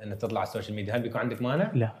عندها ان تطلع على السوشيال ميديا هل بيكون عندك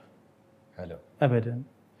مانع؟ لا حلو ابدا.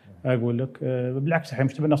 اقول لك بالعكس الحين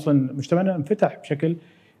مجتمعنا اصلا مجتمعنا انفتح بشكل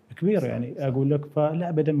كبير، يعني اقول لك فلا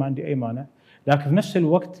ابدا ما عندي اي مانع. لكن في نفس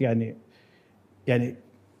الوقت يعني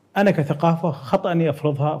انا كثقافه خطا اني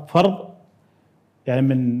افرضها فرض، يعني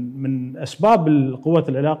من اسباب قوه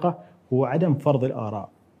العلاقه هو عدم فرض الاراء.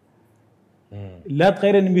 لا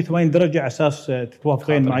تغيرين 180 درجه على اساس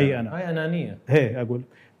تتوافقين معي انا. هاي انانيه. هي اقول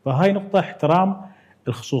فهاي نقطه احترام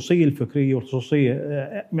الخصوصيه الفكريه والخصوصيه.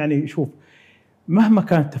 يعني شوف مهما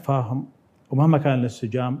كان التفاهم ومهما كان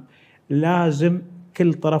الانسجام لازم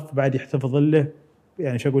كل طرف بعد يحتفظ له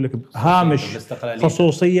يعني شو اقول لك هامش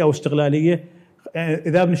خصوصيه او استقلاليه. يعني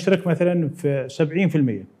اذا بنشترك مثلا في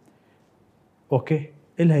 70% اوكي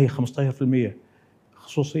إلها هي 15%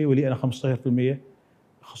 خصوصيه ولي انا 15%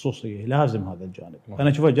 خصوصيه، لازم هذا الجانب. انا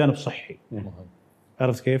اشوفه جانب صحي.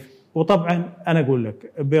 عرفت كيف؟ وطبعا انا اقول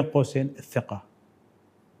لك بين قوسين الثقه.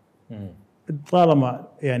 طالما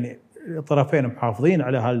يعني الطرفين محافظين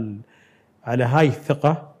على هاي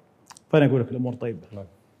الثقه فانا اقول لك الامور طيبه.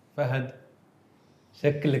 فهد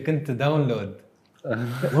شكلك انت داونلود.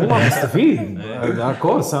 والله مستفيد. هذا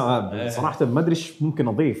كورس صراحه ما ادري ايش ممكن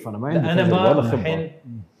اضيف. انا ما عندي انا ما الحين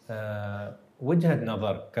وجهه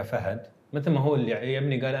نظر كفهد مثل ما هو اللي يا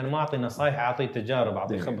ابني قال انا ما اعطي نصائح، اعطي تجارب،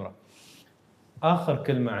 اعطي خبره. اخر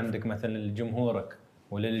كلمه عندك مثلا لجمهورك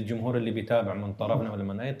ولا للجمهور اللي بيتابع من طرفنا ولا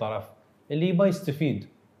من اي طرف اللي يبغى يستفيد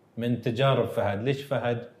من تجارب فهد، ليش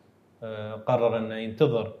فهد قرر انه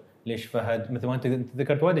ينتظر، ليش فهد مثل ما انت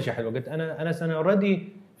ذكرت وايد اشياء حلوه. قلت انا اوريدي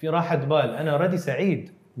في راحه بال، انا اوريدي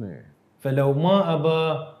سعيد. فلو ما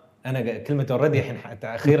ابى انا كلمه اوريدي الحين حتى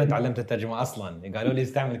اخيرا تعلمت الترجمه اصلا، قالوا لي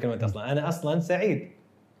استعمل كلمه اصلا، انا اصلا سعيد.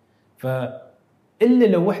 الا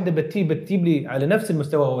لو وحده بتجيب لي على نفس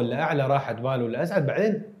المستوى ولا اعلى راحه بال ولا اسعد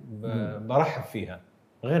بعدين برحب فيها،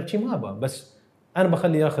 غير شيء ما ابى. بس انا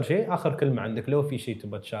بخلي اخر شيء اخر كلمه عندك لو في شيء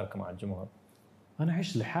تبغى تشاركه مع الجمهور. انا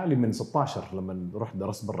عشت لحالي من 16 لما رحت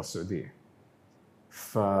درست برا السعوديه،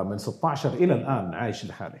 فمن 16 الى الان عايش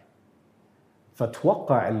لحالي.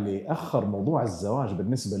 فاتوقع اللي اخر موضوع الزواج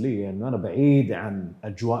بالنسبه لي انه انا بعيد عن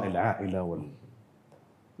اجواء العائله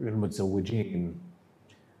والمتزوجين،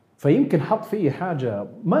 فيمكن حط فيه حاجه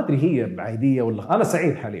ما ادري هي عاديه ولا انا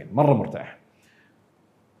سعيد حاليا مره مرتاح.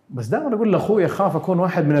 بس دائما اقول لاخوي اخاف اكون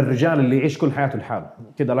واحد من الرجال اللي يعيش كل حياته لحاله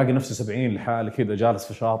كذا، الاقي نفسي 70 لحالي كذا جالس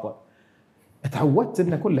في شاطئ. اتعودت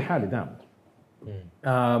ان اكون لحالي دائما.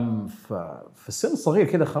 في السن الصغير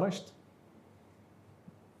كذا خرجت،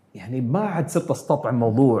 يعني ما عاد صرت استطعم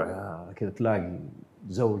موضوع كذا تلاقي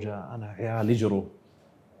زوجة انا عيال يجروا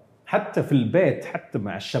حتى في البيت، حتى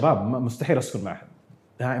مع الشباب مستحيل اسكن مع احد،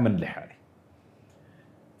 دائما لحالي.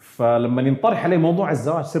 فلما ينطرح علي موضوع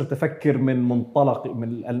الزواج صرت افكر من منطلق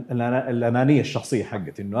من الانانيه الشخصيه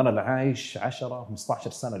حقتي، انه انا عايش 10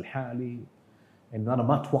 15 سنه لحالي، انه انا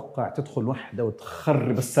ما اتوقع تدخل وحده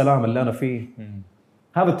وتخرب السلام اللي انا فيه.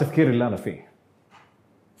 هذا التفكير اللي انا فيه.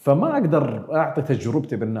 فما اقدر اعطي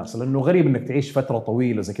تجربتي بالناس، لانه غريب انك تعيش فتره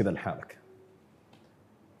طويله زي كذا لحالك.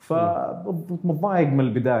 فمتضايق من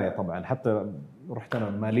البدايه طبعا. حتى رحت انا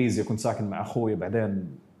ماليزيا كنت ساكن مع اخوي،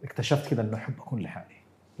 بعدين اكتشفت كذا انه احب اكون لحالي.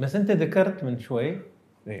 بس انت ذكرت من شوي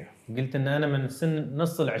ايه قلت ان انا من سن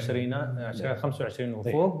نص العشرينات 25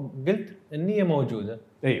 وفوق، قلت النية موجوده.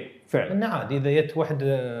 ايوه فعلا انه عادي اذا جت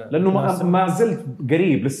وحده، لانه ما زلت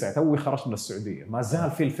قريب لسه توي خرجت من السعوديه، ما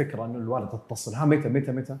زال في الفكره انه الوالد تتصل ها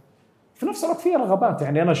متى. في نفس الوقت فيها رغبات.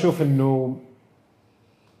 يعني انا اشوف انه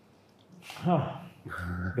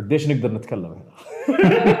قديش نقدر نتكلم هنا.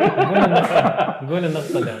 نقول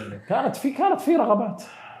النقطة اللي عندك. كانت في رغبات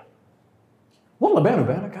والله بيني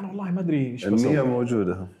وبينك. انا والله ما ادري ايش بسوي. النية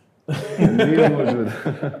موجودة. النية موجودة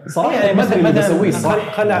صراحه يعني ما ادري اللي بسويه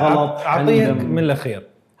صح غلط. اعطيك من الاخير،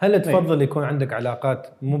 هل تفضل يكون عندك علاقات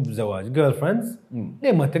مو بزواج جيرل فريندز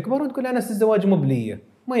ليه ما تكبر وتقول انا الزواج مو بلي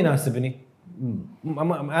ما يناسبني؟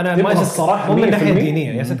 انا ما الصراحه مو من ناحيه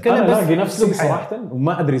دينيه يا اتكلم انا بس الاقي نفسي صراحه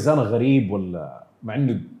وما ادري اذا انا غريب ولا مع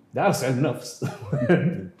انه دارس علم نفس.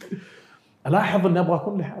 الاحظ اني ابغى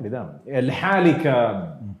اكون لحالي دائما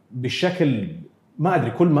لحالي بالشكل ما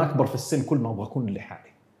ادري. كل ما اكبر في السن كل ما ابغى اكون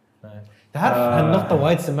لحالي. تعرف هالنقطه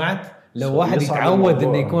وايد سمعت لو واحد يتعود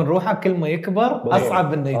انه يكون روحه كل ما يكبر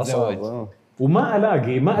اصعب انه يتزوج. وما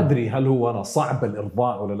الاقي ما ادري هل هو انا صعب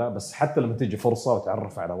الارضاء ولا لا. بس حتى لما تيجي فرصه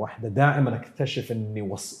وتعرف على واحده دائما اكتشف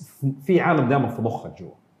اني في عالم دائما في مخك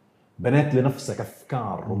جوا بنيت لنفسك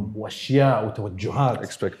افكار واشياء وتوجهات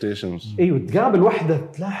expectations. ايوه تقابل واحده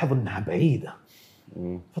تلاحظ انها بعيده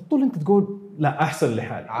فطول انت تقول لا احسن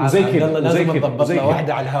لحالي وزي كذا لازم نضبط له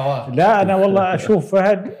واحده على الهواء. لا انا والله اشوف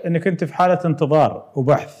فهد انك انت في حاله انتظار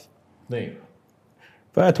وبحث. ايوه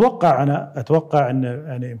فاتوقع ان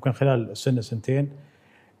يعني يمكن خلال سنه سنتين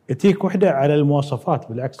تجيك وحده على المواصفات.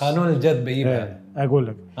 بالعكس قانون الجذب يجيبها. اقول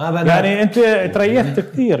لك يعني انت تريثت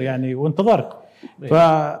كثير يعني وانتظرت.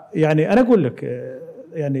 فيعني انا اقول لك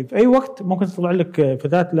يعني في اي وقت ممكن تطلع لك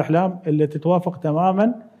فتاة الاحلام اللي تتوافق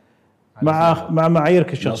تماما مع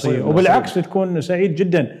معاييرك الشخصيه وبالعكس تكون سعيد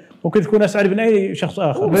جدا. ممكن تكون اسعد من اي شخص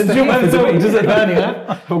اخر. نشوف جزء ثاني.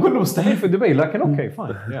 هو كله مستحيل في دبي لكن اوكي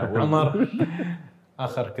فاين. عمر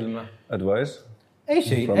اخر كلمه ادفايس اي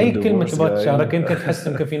شيء اي كلمه تبغى تشارك انت تحس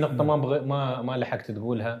انك في نقطه ما لحقت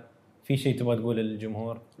تقولها في شيء تبغى تقوله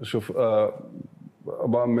للجمهور. شوف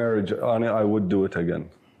about marriage I would do it again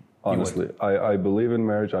honestly. I believe in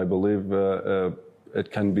marriage. I believe it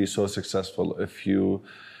can be so successful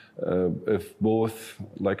if both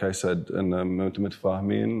like I said ان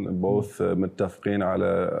متفاهمين both متفقين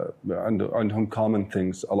على عندهم common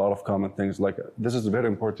things, a lot of common things. Like this is very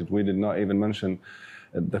important. We did not even mention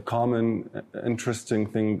the common interesting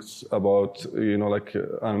things about like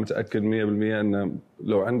أنا متأكد 100% إن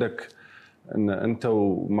لو عندك إن أنت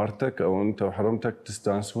ومرتك أو أنت وحرمتك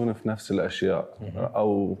تستانسون في نفس الأشياء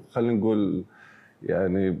أو خلينا نقول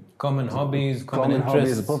يعني common hobbies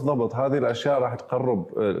بالضبط. هذه الأشياء راح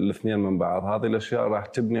تقرب الاثنين من بعض. هذه الأشياء راح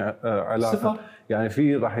تبني علاقة.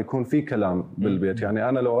 يعني راح يكون في كلام بالبيت. يعني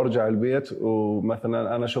أنا لو أرجع البيت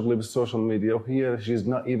ومثلا أنا شغلي بالسوشيال ميديا وهي she's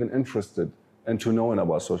not even interested into knowing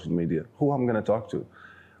about social media, who I'm going to talk to?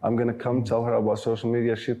 I'm going to come tell her about social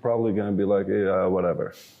media. She's probably going to be like, whatever,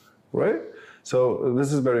 right? So this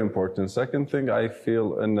is very important. Second thing, I feel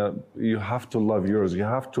you have to love yours. You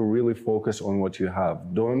have to really focus on what you have.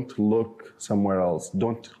 Don't look somewhere else.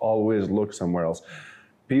 Don't always look somewhere else.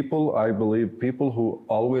 I believe people who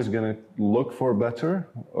always going to look for better,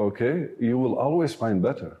 okay, you will always find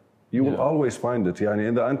better. You will always find it. يعني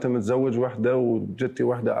إذا أنت متزوج وحدة وجدتي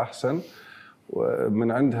وحدة أحسن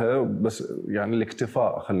من عندها بس يعني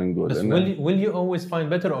الاكتفاء خلينا نقول. بس will you always find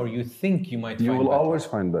better or you think you might find better? You will always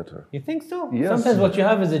find better. You think so? Yes. Sometimes what you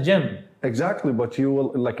have is a gem. Exactly, but you will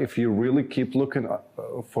like if you really keep looking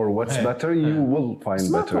for what's better, you will find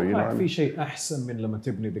better. You know, في شيء أحسن من لما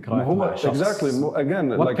تبني ذكريات مع شخص. Exactly. Again,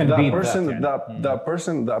 like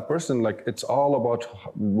that person, like it's all about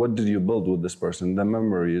what did you build with this person, the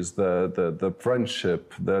memories, the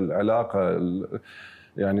friendship, the العلاقة.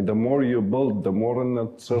 يعني the more you build the more إن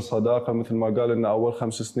تصير صداقة. مثل ما قال إن أول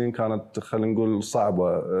 5 سنين كانت خلينا نقول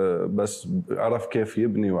صعبة بس عرف كيف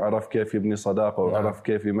يبني وعرف كيف يبني صداقة وعرف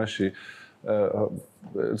كيف يمشي.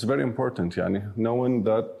 It's very important يعني knowing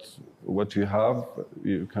that what you have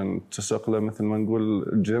you can تسق له مثل ما نقول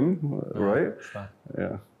gym, right?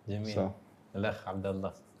 Yeah. جميل. الأخ عبد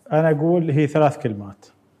الله. أنا أقول هي 3 كلمات: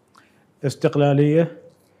 استقلالية،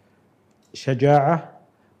 شجاعة،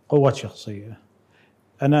 قوة شخصية.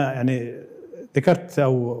 أنا يعني ذكرت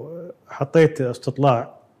أو حطيت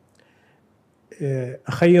استطلاع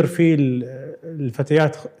أخير فيه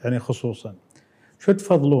الفتيات يعني خصوصاً شو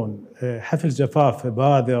تفضلون، حفل زفاف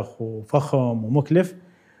باذخ وفخم ومكلف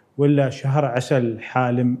ولا شهر عسل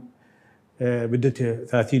حالم بدته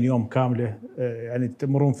 30 يوم كاملة يعني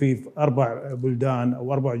تمرون فيه 4 بلدان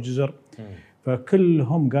أو 4 جزر؟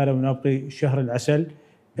 فكلهم قالوا نبغي شهر العسل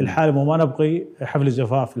الحالم وما نبغي حفل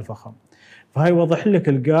الزفاف الفخم. فهاي وضح لك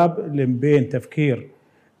الجاب اللي بين تفكير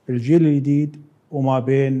الجيل الجديد وما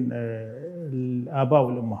بين الآباء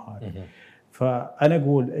والأمهات. فأنا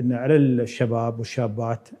أقول إن على الشباب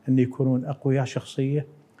والشابات أن يكونون أقوياء شخصية،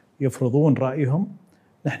 يفرضون رايهم.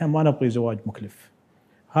 نحن ما نبغي زواج مكلف.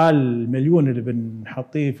 هالمليون اللي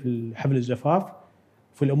بنحطيه في حفل الزفاف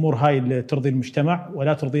في الامور هاي اللي ترضي المجتمع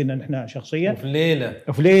ولا ترضينا نحن شخصيا، في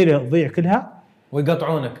ليله تضيع كلها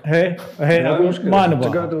ويقطعونك. هي ما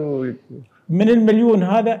نبغى. من المليون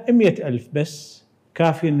هذا 100,000 بس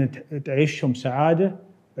كافي ان تعيشهم سعاده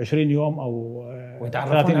 20 يوم او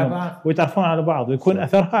 30 يوم ويتعرفون على بعض ويكون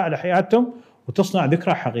اثرها على حياتهم وتصنع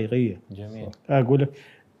ذكرى حقيقيه. جميل. اقول لك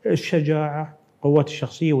الشجاعه، قوه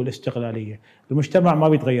الشخصيه والاستقلاليه. المجتمع ما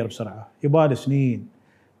بيتغير بسرعه، يبال سنين.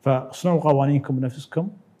 فاصنعوا قوانينكم بنفسكم،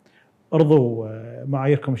 ارضوا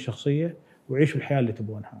معاييركم الشخصيه وعيشوا الحياه اللي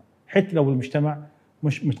تبونها، حتى لو المجتمع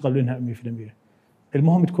مش متقبلينها 100%.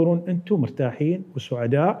 المهم تكونون انتم مرتاحين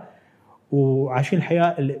وسعداء وعايشين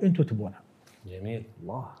الحياه اللي انتم تبونها. جميل.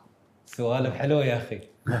 الله، سؤال حلو يا اخي.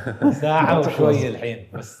 ساعه وشويه الحين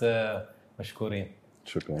بس. مشكورين.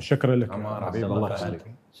 شكرا لك عمار. حبيب الله يخليك.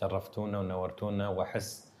 شرفتونا ونورتونا،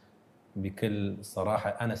 واحس بكل صراحه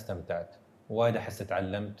انا استمتعت وايد، احس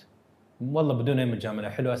تعلمت والله بدون اي مجامله.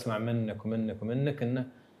 حلو اسمع منك ومنك انه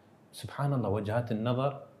سبحان الله وجهات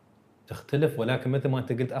النظر تختلف، ولكن مثل ما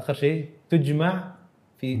انت قلت اخر شيء تجمع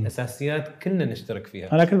في اساسيات كلنا نشترك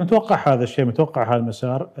فيها. انا كنت متوقع هذا الشيء، متوقع هذا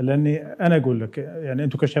المسار، لاني انا اقول لك يعني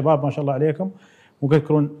انتم كشباب ما شاء الله عليكم ممكن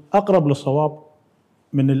تكونون اقرب للصواب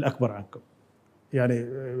من الاكبر عنكم. يعني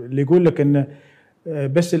اللي يقول لك ان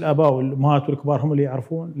بس الاباء والامهات والكبار هم اللي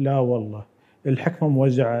يعرفون، لا والله الحكمه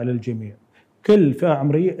موزعه على الجميع، كل فئه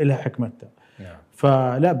عمريه لها حكمتها. نعم.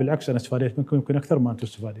 فلا بالعكس انا استفاديت منكم يمكن اكثر ما انتم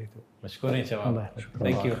استفاديتوا. مشكورين شباب. الله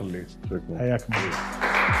ثانك يو. حياكم الله.